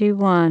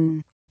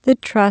 91. The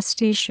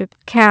Trusteeship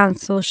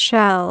Council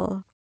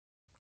shall,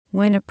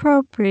 when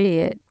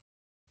appropriate,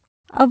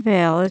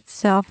 avail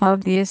itself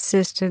of the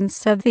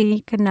assistance of the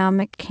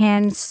Economic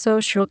and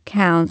Social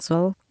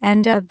Council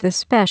and of the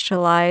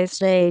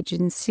specialized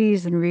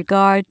agencies in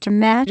regard to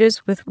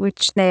matters with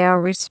which they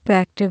are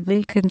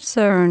respectively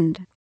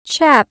concerned.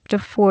 Chapter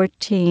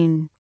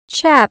 14.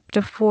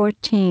 Chapter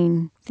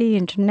 14. The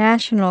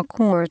International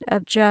Court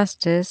of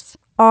Justice.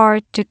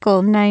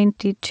 Article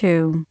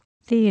 92.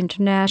 The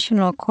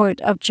International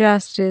Court of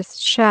Justice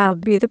shall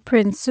be the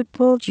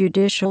principal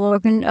judicial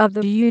organ of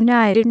the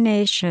United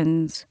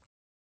Nations.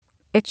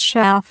 It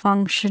shall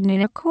function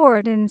in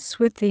accordance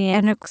with the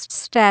annexed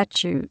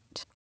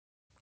statute,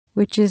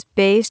 which is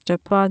based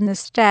upon the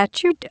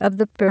statute of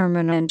the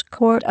Permanent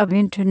Court of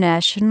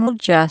International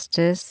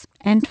Justice,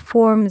 and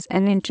forms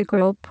an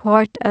integral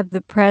part of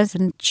the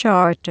present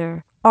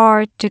Charter.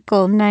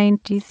 Article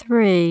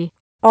 93.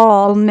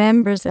 All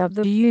members of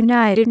the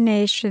United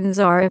Nations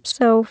are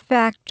ipso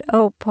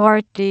facto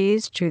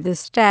parties to the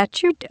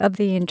statute of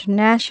the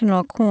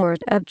International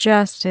Court of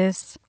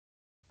Justice.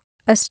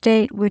 A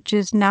state which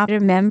is not a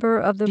member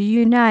of the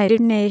United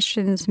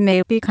Nations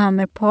may become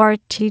a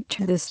party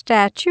to the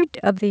statute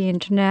of the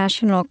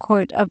International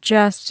Court of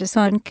Justice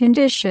on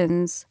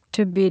conditions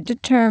to be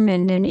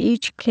determined in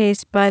each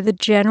case by the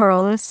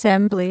General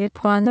Assembly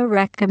upon the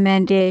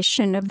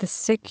recommendation of the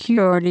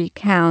Security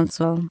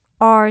Council.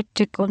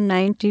 Article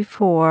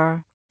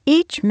 94.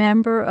 Each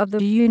member of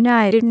the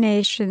United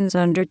Nations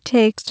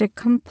undertakes to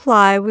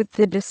comply with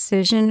the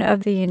decision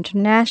of the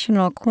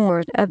International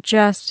Court of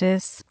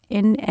Justice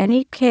in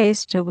any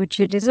case to which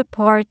it is a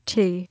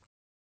party.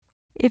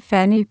 If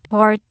any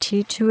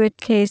party to a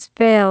case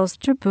fails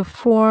to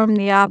perform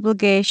the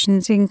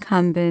obligations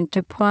incumbent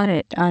upon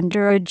it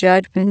under a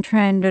judgment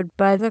rendered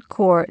by the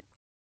court,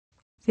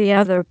 the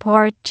other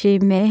party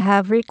may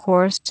have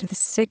recourse to the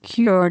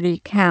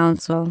Security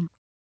Council,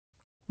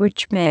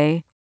 which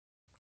may,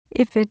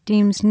 if it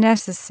deems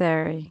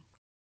necessary,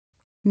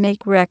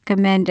 make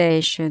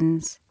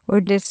recommendations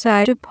or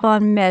decide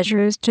upon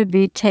measures to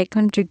be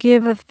taken to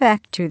give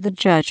effect to the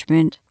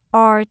judgment.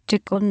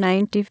 Article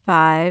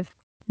 95.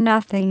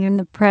 Nothing in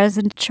the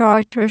present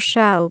Charter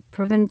shall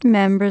prevent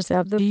members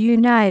of the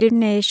United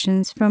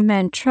Nations from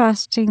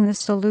entrusting the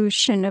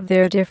solution of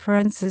their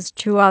differences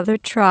to other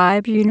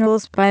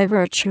tribunals by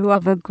virtue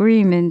of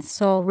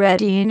agreements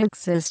already in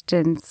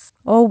existence,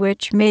 or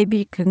which may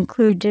be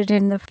concluded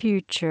in the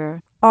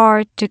future.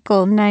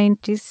 Article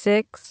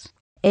 96.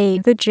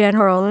 The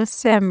General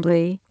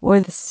Assembly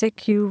or the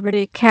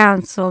Security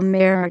Council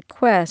may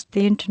request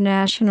the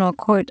International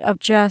Court of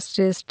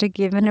Justice to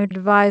give an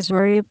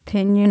advisory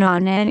opinion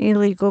on any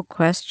legal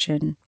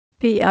question.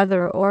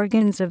 Other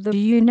organs of the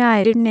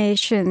United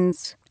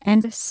Nations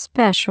and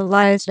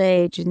specialized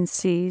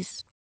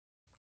agencies,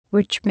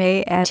 which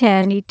may at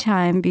any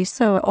time be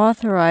so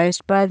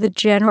authorized by the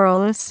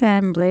General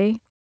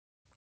Assembly,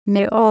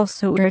 may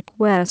also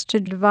request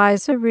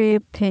advisory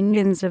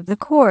opinions of the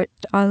Court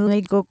on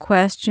legal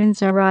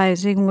questions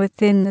arising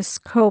within the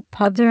scope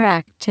of their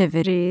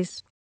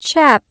activities.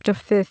 Chapter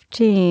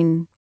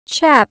 15.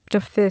 Chapter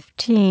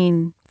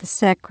 15. The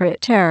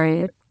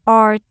Secretariat.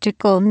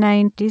 Article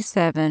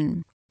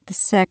 97. The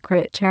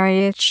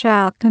Secretariat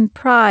shall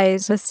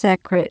comprise a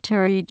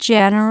Secretary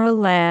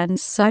General and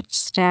such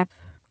staff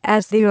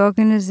as the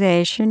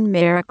organization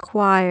may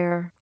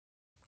require.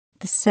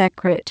 The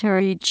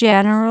Secretary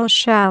General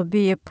shall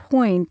be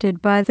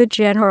appointed by the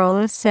General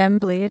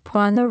Assembly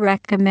upon the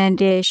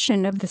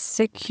recommendation of the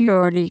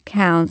Security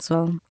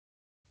Council.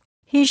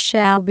 He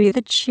shall be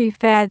the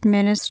Chief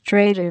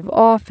Administrative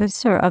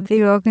Officer of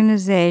the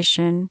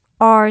organization.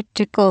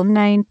 Article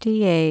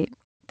 98.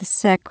 The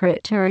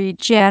Secretary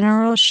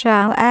General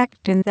shall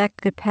act in that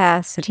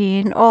capacity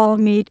in all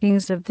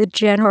meetings of the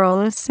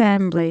General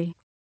Assembly,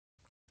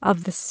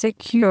 of the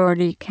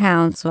Security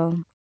Council,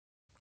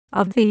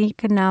 of the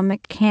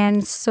Economic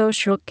and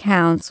Social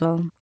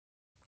Council,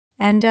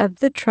 and of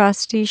the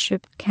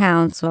Trusteeship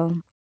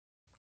Council,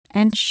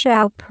 and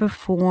shall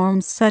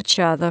perform such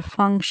other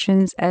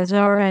functions as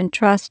are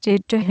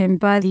entrusted to him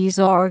by these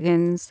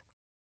organs.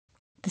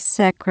 The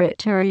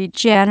Secretary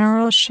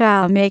General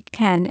shall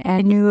make an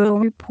annual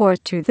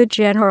report to the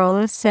General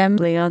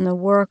Assembly on the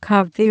work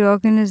of the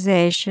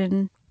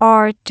organization.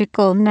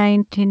 Article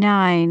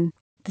 99.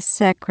 The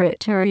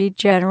Secretary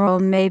General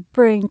may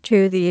bring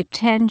to the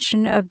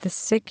attention of the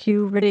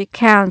Security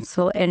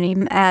Council any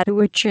matter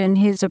which in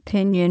his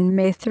opinion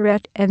may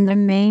threaten the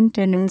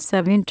maintenance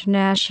of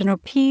international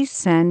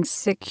peace and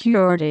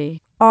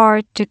security.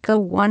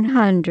 Article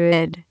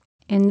 100.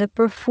 In the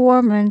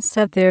performance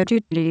of their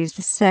duties,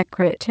 the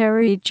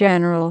Secretary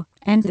General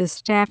and the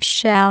staff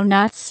shall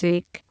not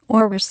seek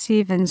or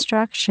receive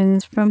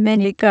instructions from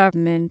any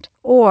government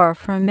or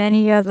from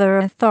any other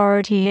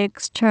authority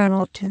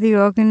external to the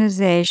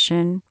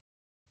organization.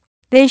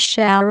 They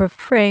shall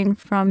refrain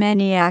from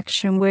any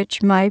action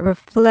which might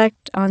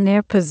reflect on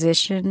their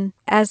position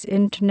as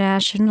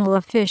international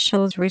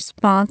officials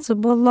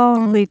responsible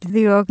only to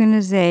the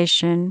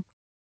organization.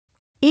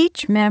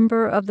 Each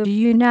member of the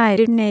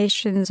United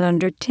Nations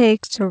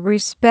undertakes to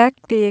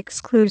respect the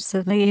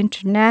exclusively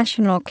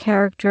international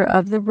character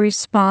of the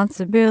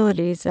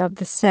responsibilities of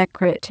the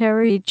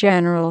Secretary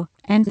General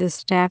and the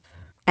staff,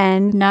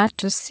 and not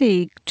to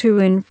seek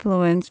to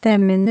influence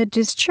them in the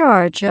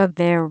discharge of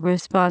their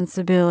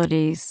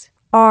responsibilities.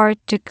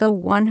 Article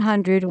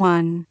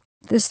 101.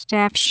 The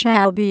staff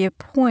shall be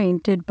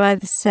appointed by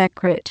the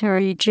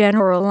Secretary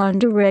General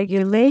under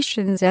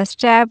regulations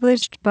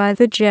established by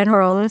the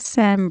General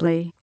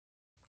Assembly.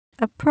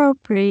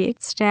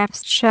 Appropriate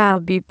staffs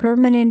shall be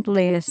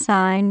permanently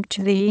assigned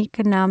to the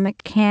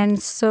Economic and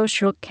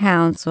Social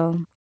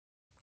Council,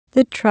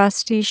 the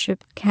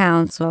Trusteeship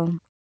Council,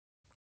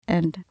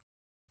 and,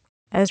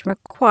 as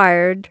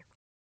required,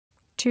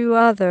 to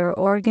other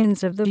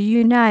organs of the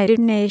United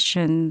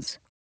Nations.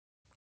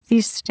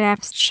 These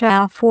staffs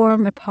shall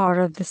form a part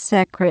of the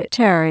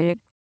Secretariat.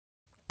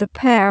 The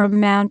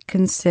paramount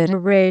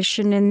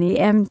consideration in the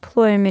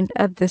employment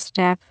of the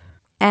staff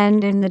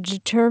and in the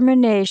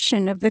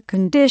determination of the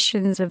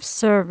conditions of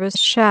service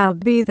shall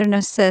be the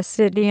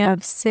necessity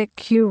of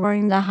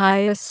securing the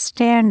highest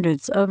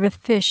standards of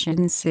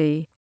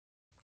efficiency,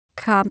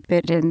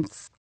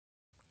 competence,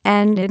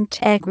 and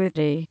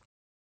integrity.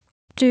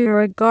 Due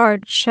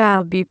regard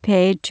shall be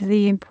paid to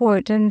the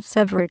importance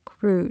of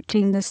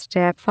recruiting the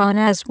staff on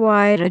as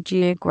wide a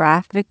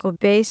geographical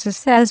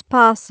basis as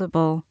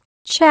possible.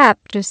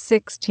 Chapter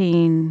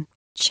 16.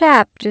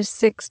 Chapter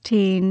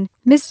 16.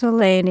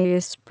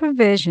 Miscellaneous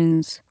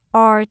Provisions.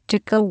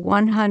 Article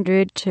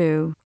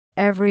 102.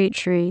 Every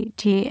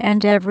treaty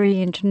and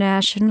every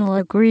international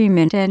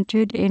agreement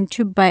entered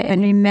into by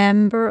any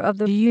member of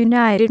the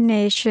United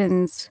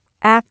Nations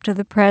after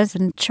the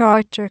present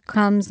Charter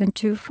comes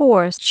into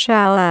force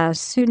shall as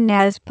soon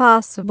as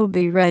possible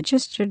be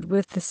registered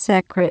with the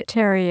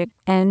Secretariat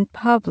and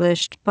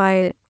published by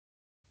it.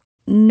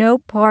 No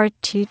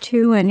party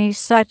to any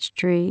such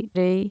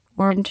treaty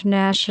or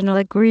international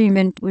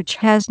agreement which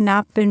has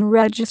not been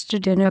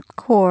registered in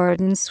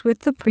accordance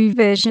with the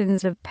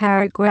provisions of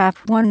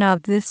paragraph 1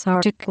 of this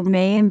article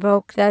may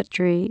invoke that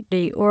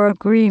treaty or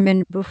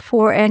agreement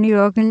before any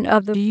organ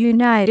of the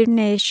United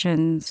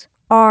Nations.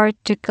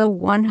 Article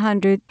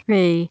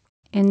 103.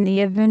 In the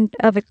event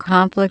of a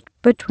conflict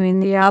between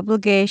the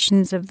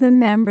obligations of the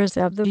members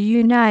of the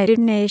United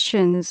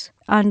Nations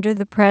under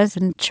the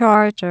present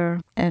Charter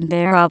and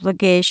their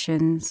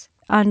obligations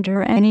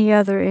under any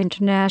other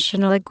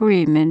international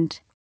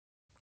agreement,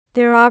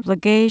 their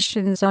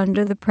obligations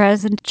under the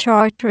present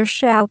Charter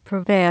shall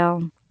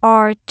prevail.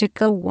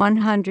 Article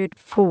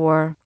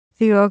 104.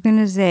 The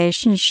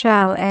organization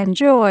shall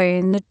enjoy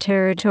in the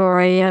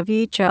territory of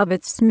each of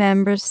its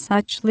members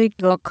such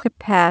legal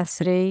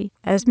capacity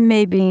as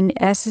may be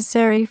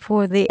necessary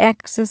for the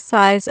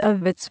exercise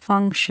of its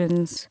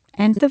functions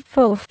and the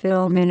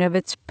fulfillment of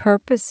its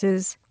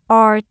purposes.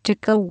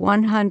 Article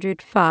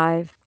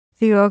 105.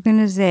 The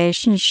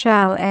organization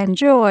shall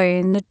enjoy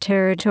in the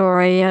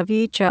territory of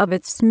each of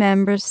its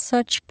members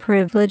such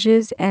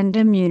privileges and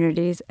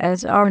immunities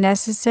as are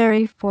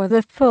necessary for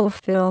the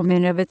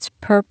fulfillment of its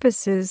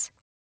purposes.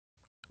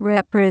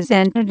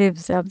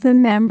 Representatives of the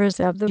members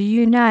of the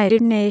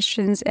United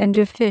Nations and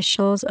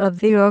officials of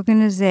the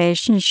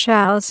organization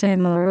shall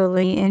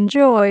similarly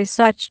enjoy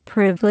such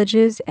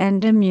privileges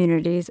and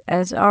immunities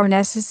as are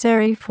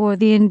necessary for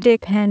the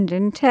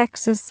independent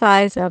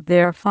exercise of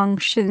their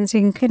functions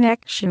in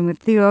connection with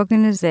the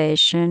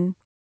organization.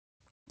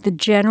 The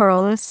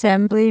General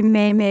Assembly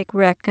may make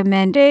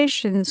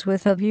recommendations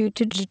with a view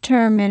to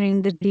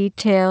determining the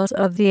details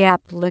of the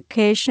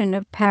application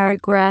of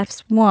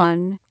paragraphs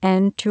 1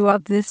 and 2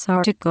 of this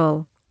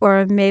article,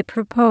 or may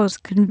propose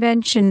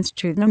conventions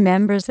to the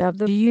members of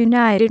the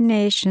United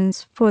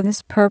Nations for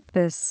this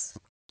purpose.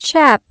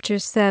 Chapter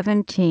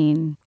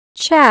 17.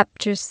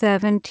 Chapter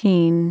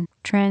 17.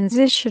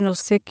 Transitional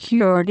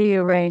Security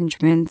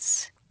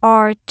Arrangements.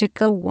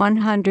 Article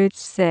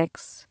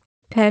 106.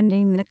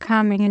 Pending the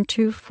coming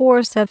into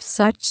force of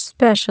such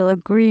special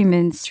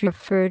agreements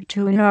referred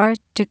to in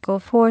Article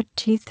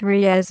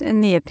 43 as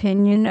in the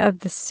opinion of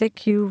the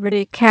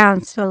Security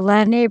Council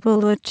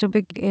enable it to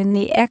begin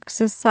the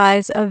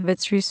exercise of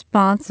its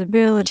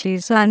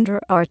responsibilities under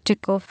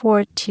Article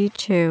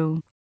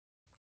 42.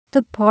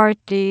 The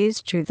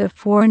parties to the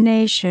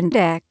Four-Nation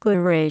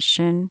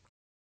Declaration,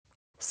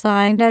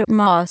 signed at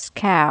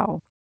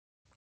Moscow,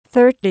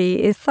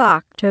 30th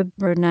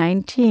October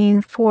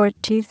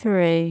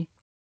 1943,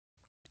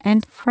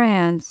 and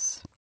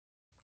France,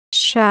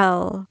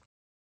 shall,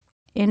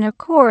 in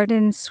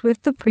accordance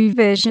with the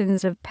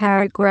provisions of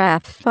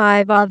paragraph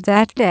 5 of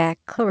that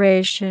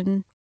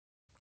declaration,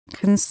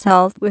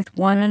 consult with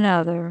one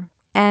another,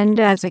 and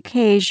as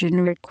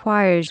occasion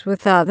requires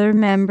with other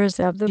members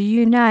of the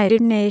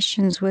United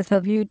Nations with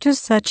a view to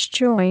such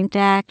joint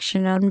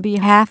action on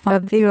behalf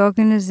of the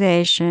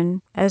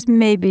organization as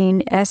may be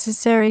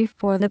necessary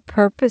for the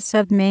purpose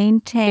of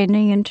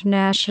maintaining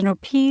international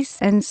peace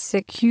and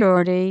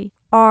security.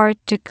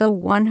 Article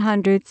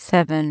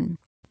 107.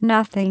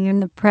 Nothing in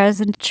the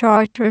present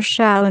Charter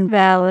shall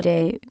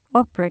invalidate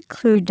or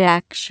preclude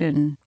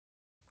action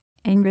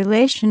in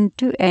relation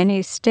to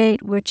any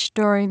state which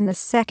during the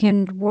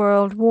Second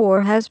World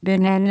War has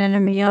been an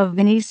enemy of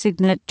any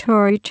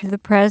signatory to the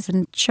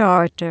present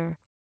Charter,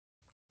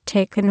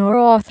 taken or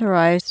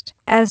authorized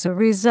as a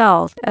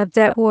result of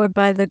that war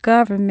by the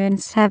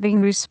governments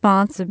having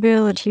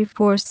responsibility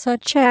for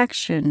such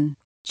action.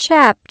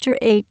 Chapter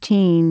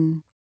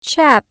 18.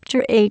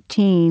 Chapter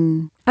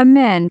 18.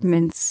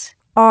 Amendments.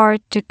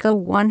 Article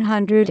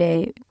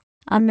 108.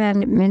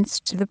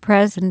 Amendments to the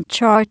present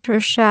Charter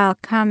shall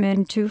come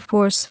into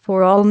force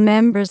for all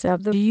members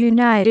of the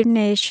United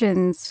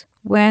Nations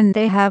when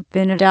they have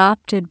been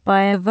adopted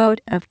by a vote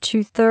of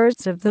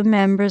 2/3 of the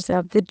members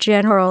of the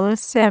General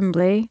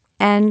Assembly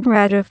and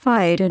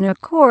ratified in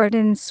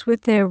accordance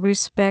with their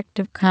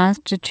respective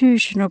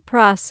constitutional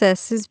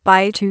processes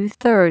by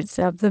 2/3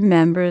 of the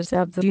members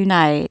of the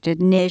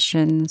United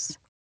Nations,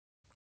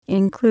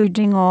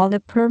 including all the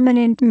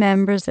permanent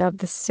members of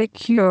the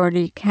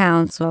Security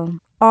Council.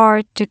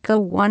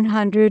 Article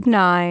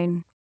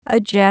 109. A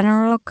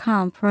General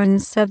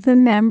Conference of the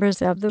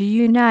members of the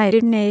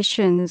United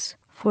Nations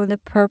for the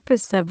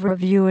purpose of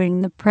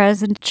reviewing the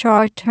present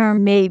Charter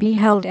may be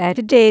held at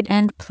a date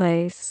and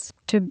place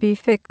to be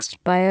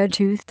fixed by a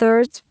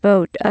 2/3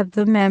 vote of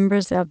the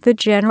members of the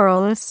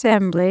General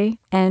Assembly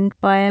and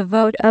by a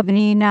vote of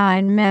any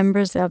 9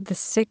 members of the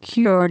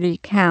Security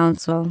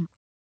Council.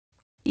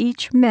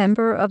 Each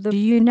member of the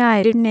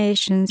United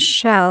Nations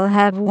shall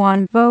have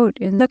 1 vote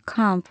in the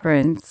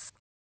conference.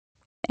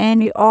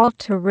 Any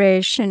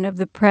alteration of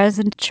the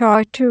present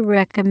Charter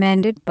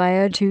recommended by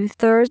a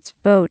 2/3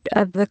 vote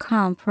of the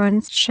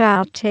conference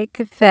shall take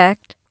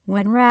effect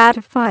when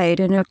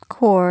ratified in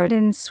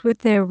accordance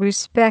with their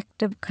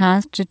respective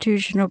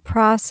constitutional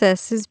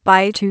processes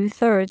by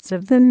 2/3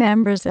 of the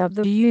members of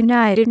the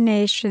United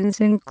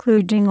Nations,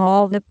 including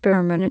all the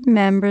permanent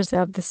members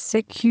of the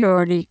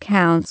Security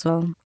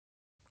Council.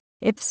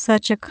 If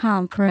such a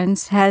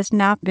conference has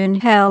not been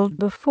held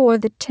before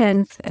the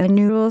 10th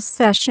annual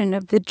session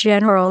of the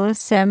General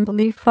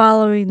Assembly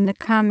following the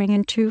coming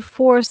into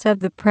force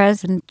of the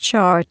present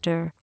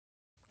Charter,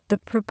 The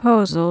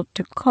proposal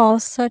to call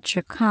such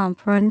a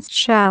conference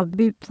shall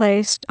be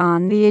placed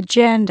on the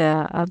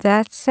agenda of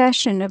that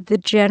session of the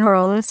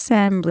General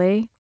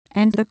Assembly,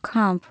 and the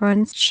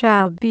conference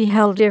shall be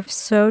held if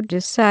so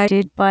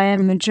decided by a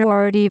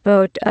majority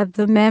vote of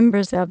the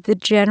members of the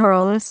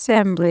General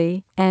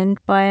Assembly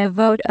and by a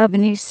vote of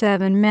any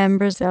 7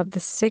 members of the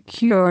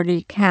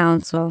Security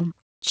Council.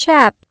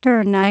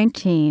 Chapter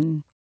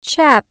 19.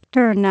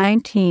 Chapter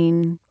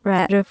 19.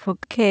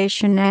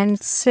 Ratification and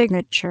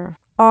Signature.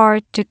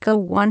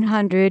 Article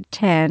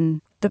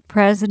 110. The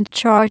present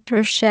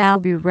charter shall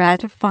be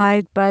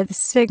ratified by the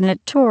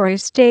signatory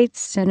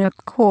states in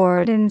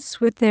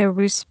accordance with their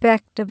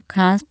respective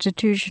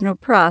constitutional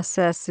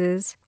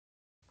processes.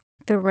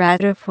 The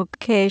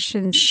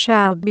ratification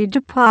shall be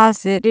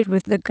deposited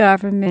with the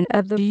government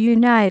of the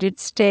United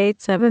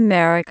States of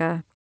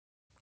America,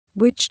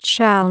 which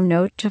shall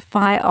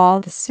notify all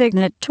the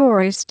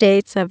signatory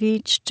states of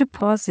each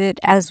deposit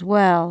as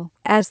well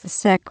as the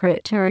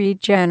Secretary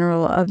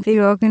General of the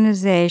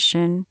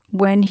organization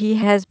when he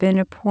has been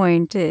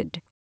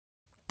appointed.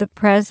 The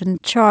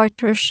present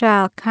charter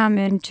shall come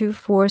into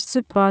force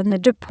upon the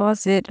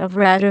deposit of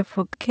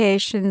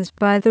ratifications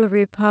by the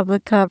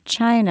Republic of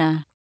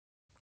China,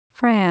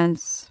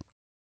 France,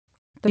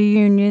 the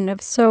Union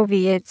of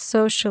Soviet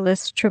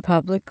Socialist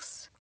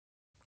Republics,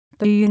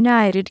 the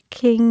United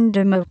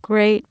Kingdom of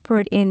Great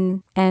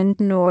Britain and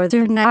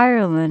Northern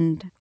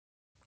Ireland,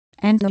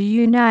 and the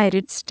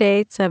United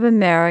States of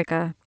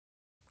America,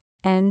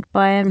 and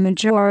by a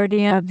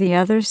majority of the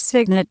other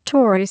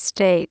signatory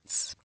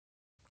states.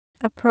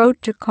 A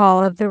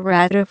protocol of the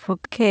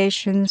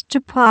ratifications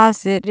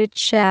deposited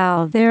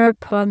shall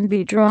thereupon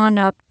be drawn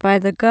up by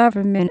the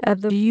government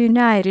of the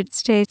United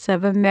States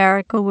of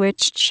America,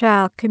 which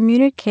shall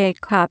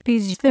communicate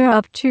copies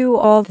thereof to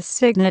all the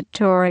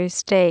signatory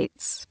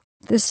states.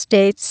 The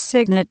states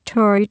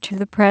signatory to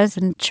the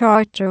present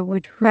charter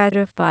which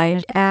ratify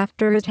it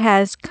after it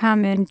has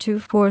come into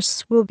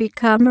force will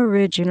become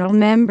original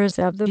members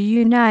of the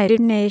United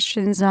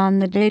Nations on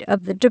the date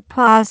of the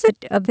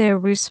deposit of their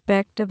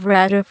respective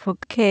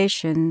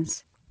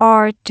ratifications.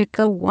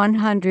 Article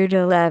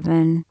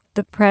 111.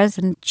 The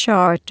present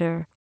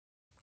charter,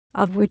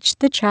 of which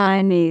the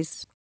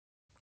Chinese,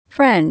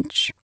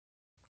 French,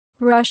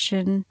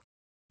 Russian,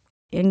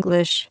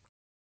 English,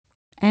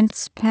 and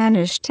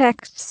Spanish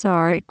texts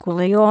are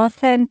equally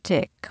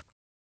authentic,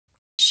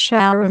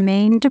 shall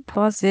remain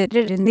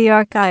deposited in the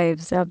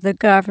archives of the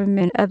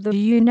government of the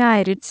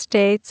United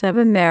States of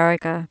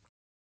America.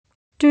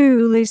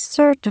 Duly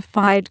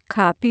certified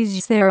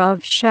copies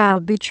thereof shall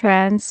be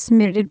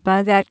transmitted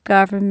by that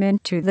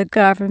government to the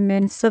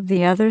governments of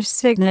the other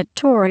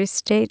signatory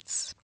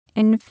states,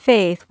 in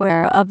faith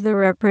whereof the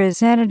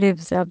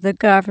representatives of the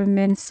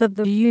governments of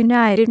the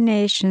United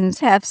Nations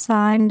have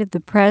signed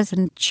the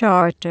present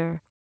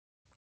charter.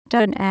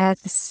 Done at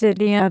the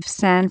city of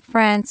San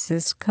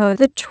Francisco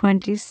the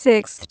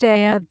 26th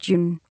day of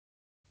June,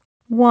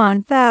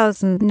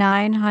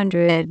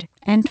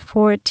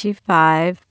 1945.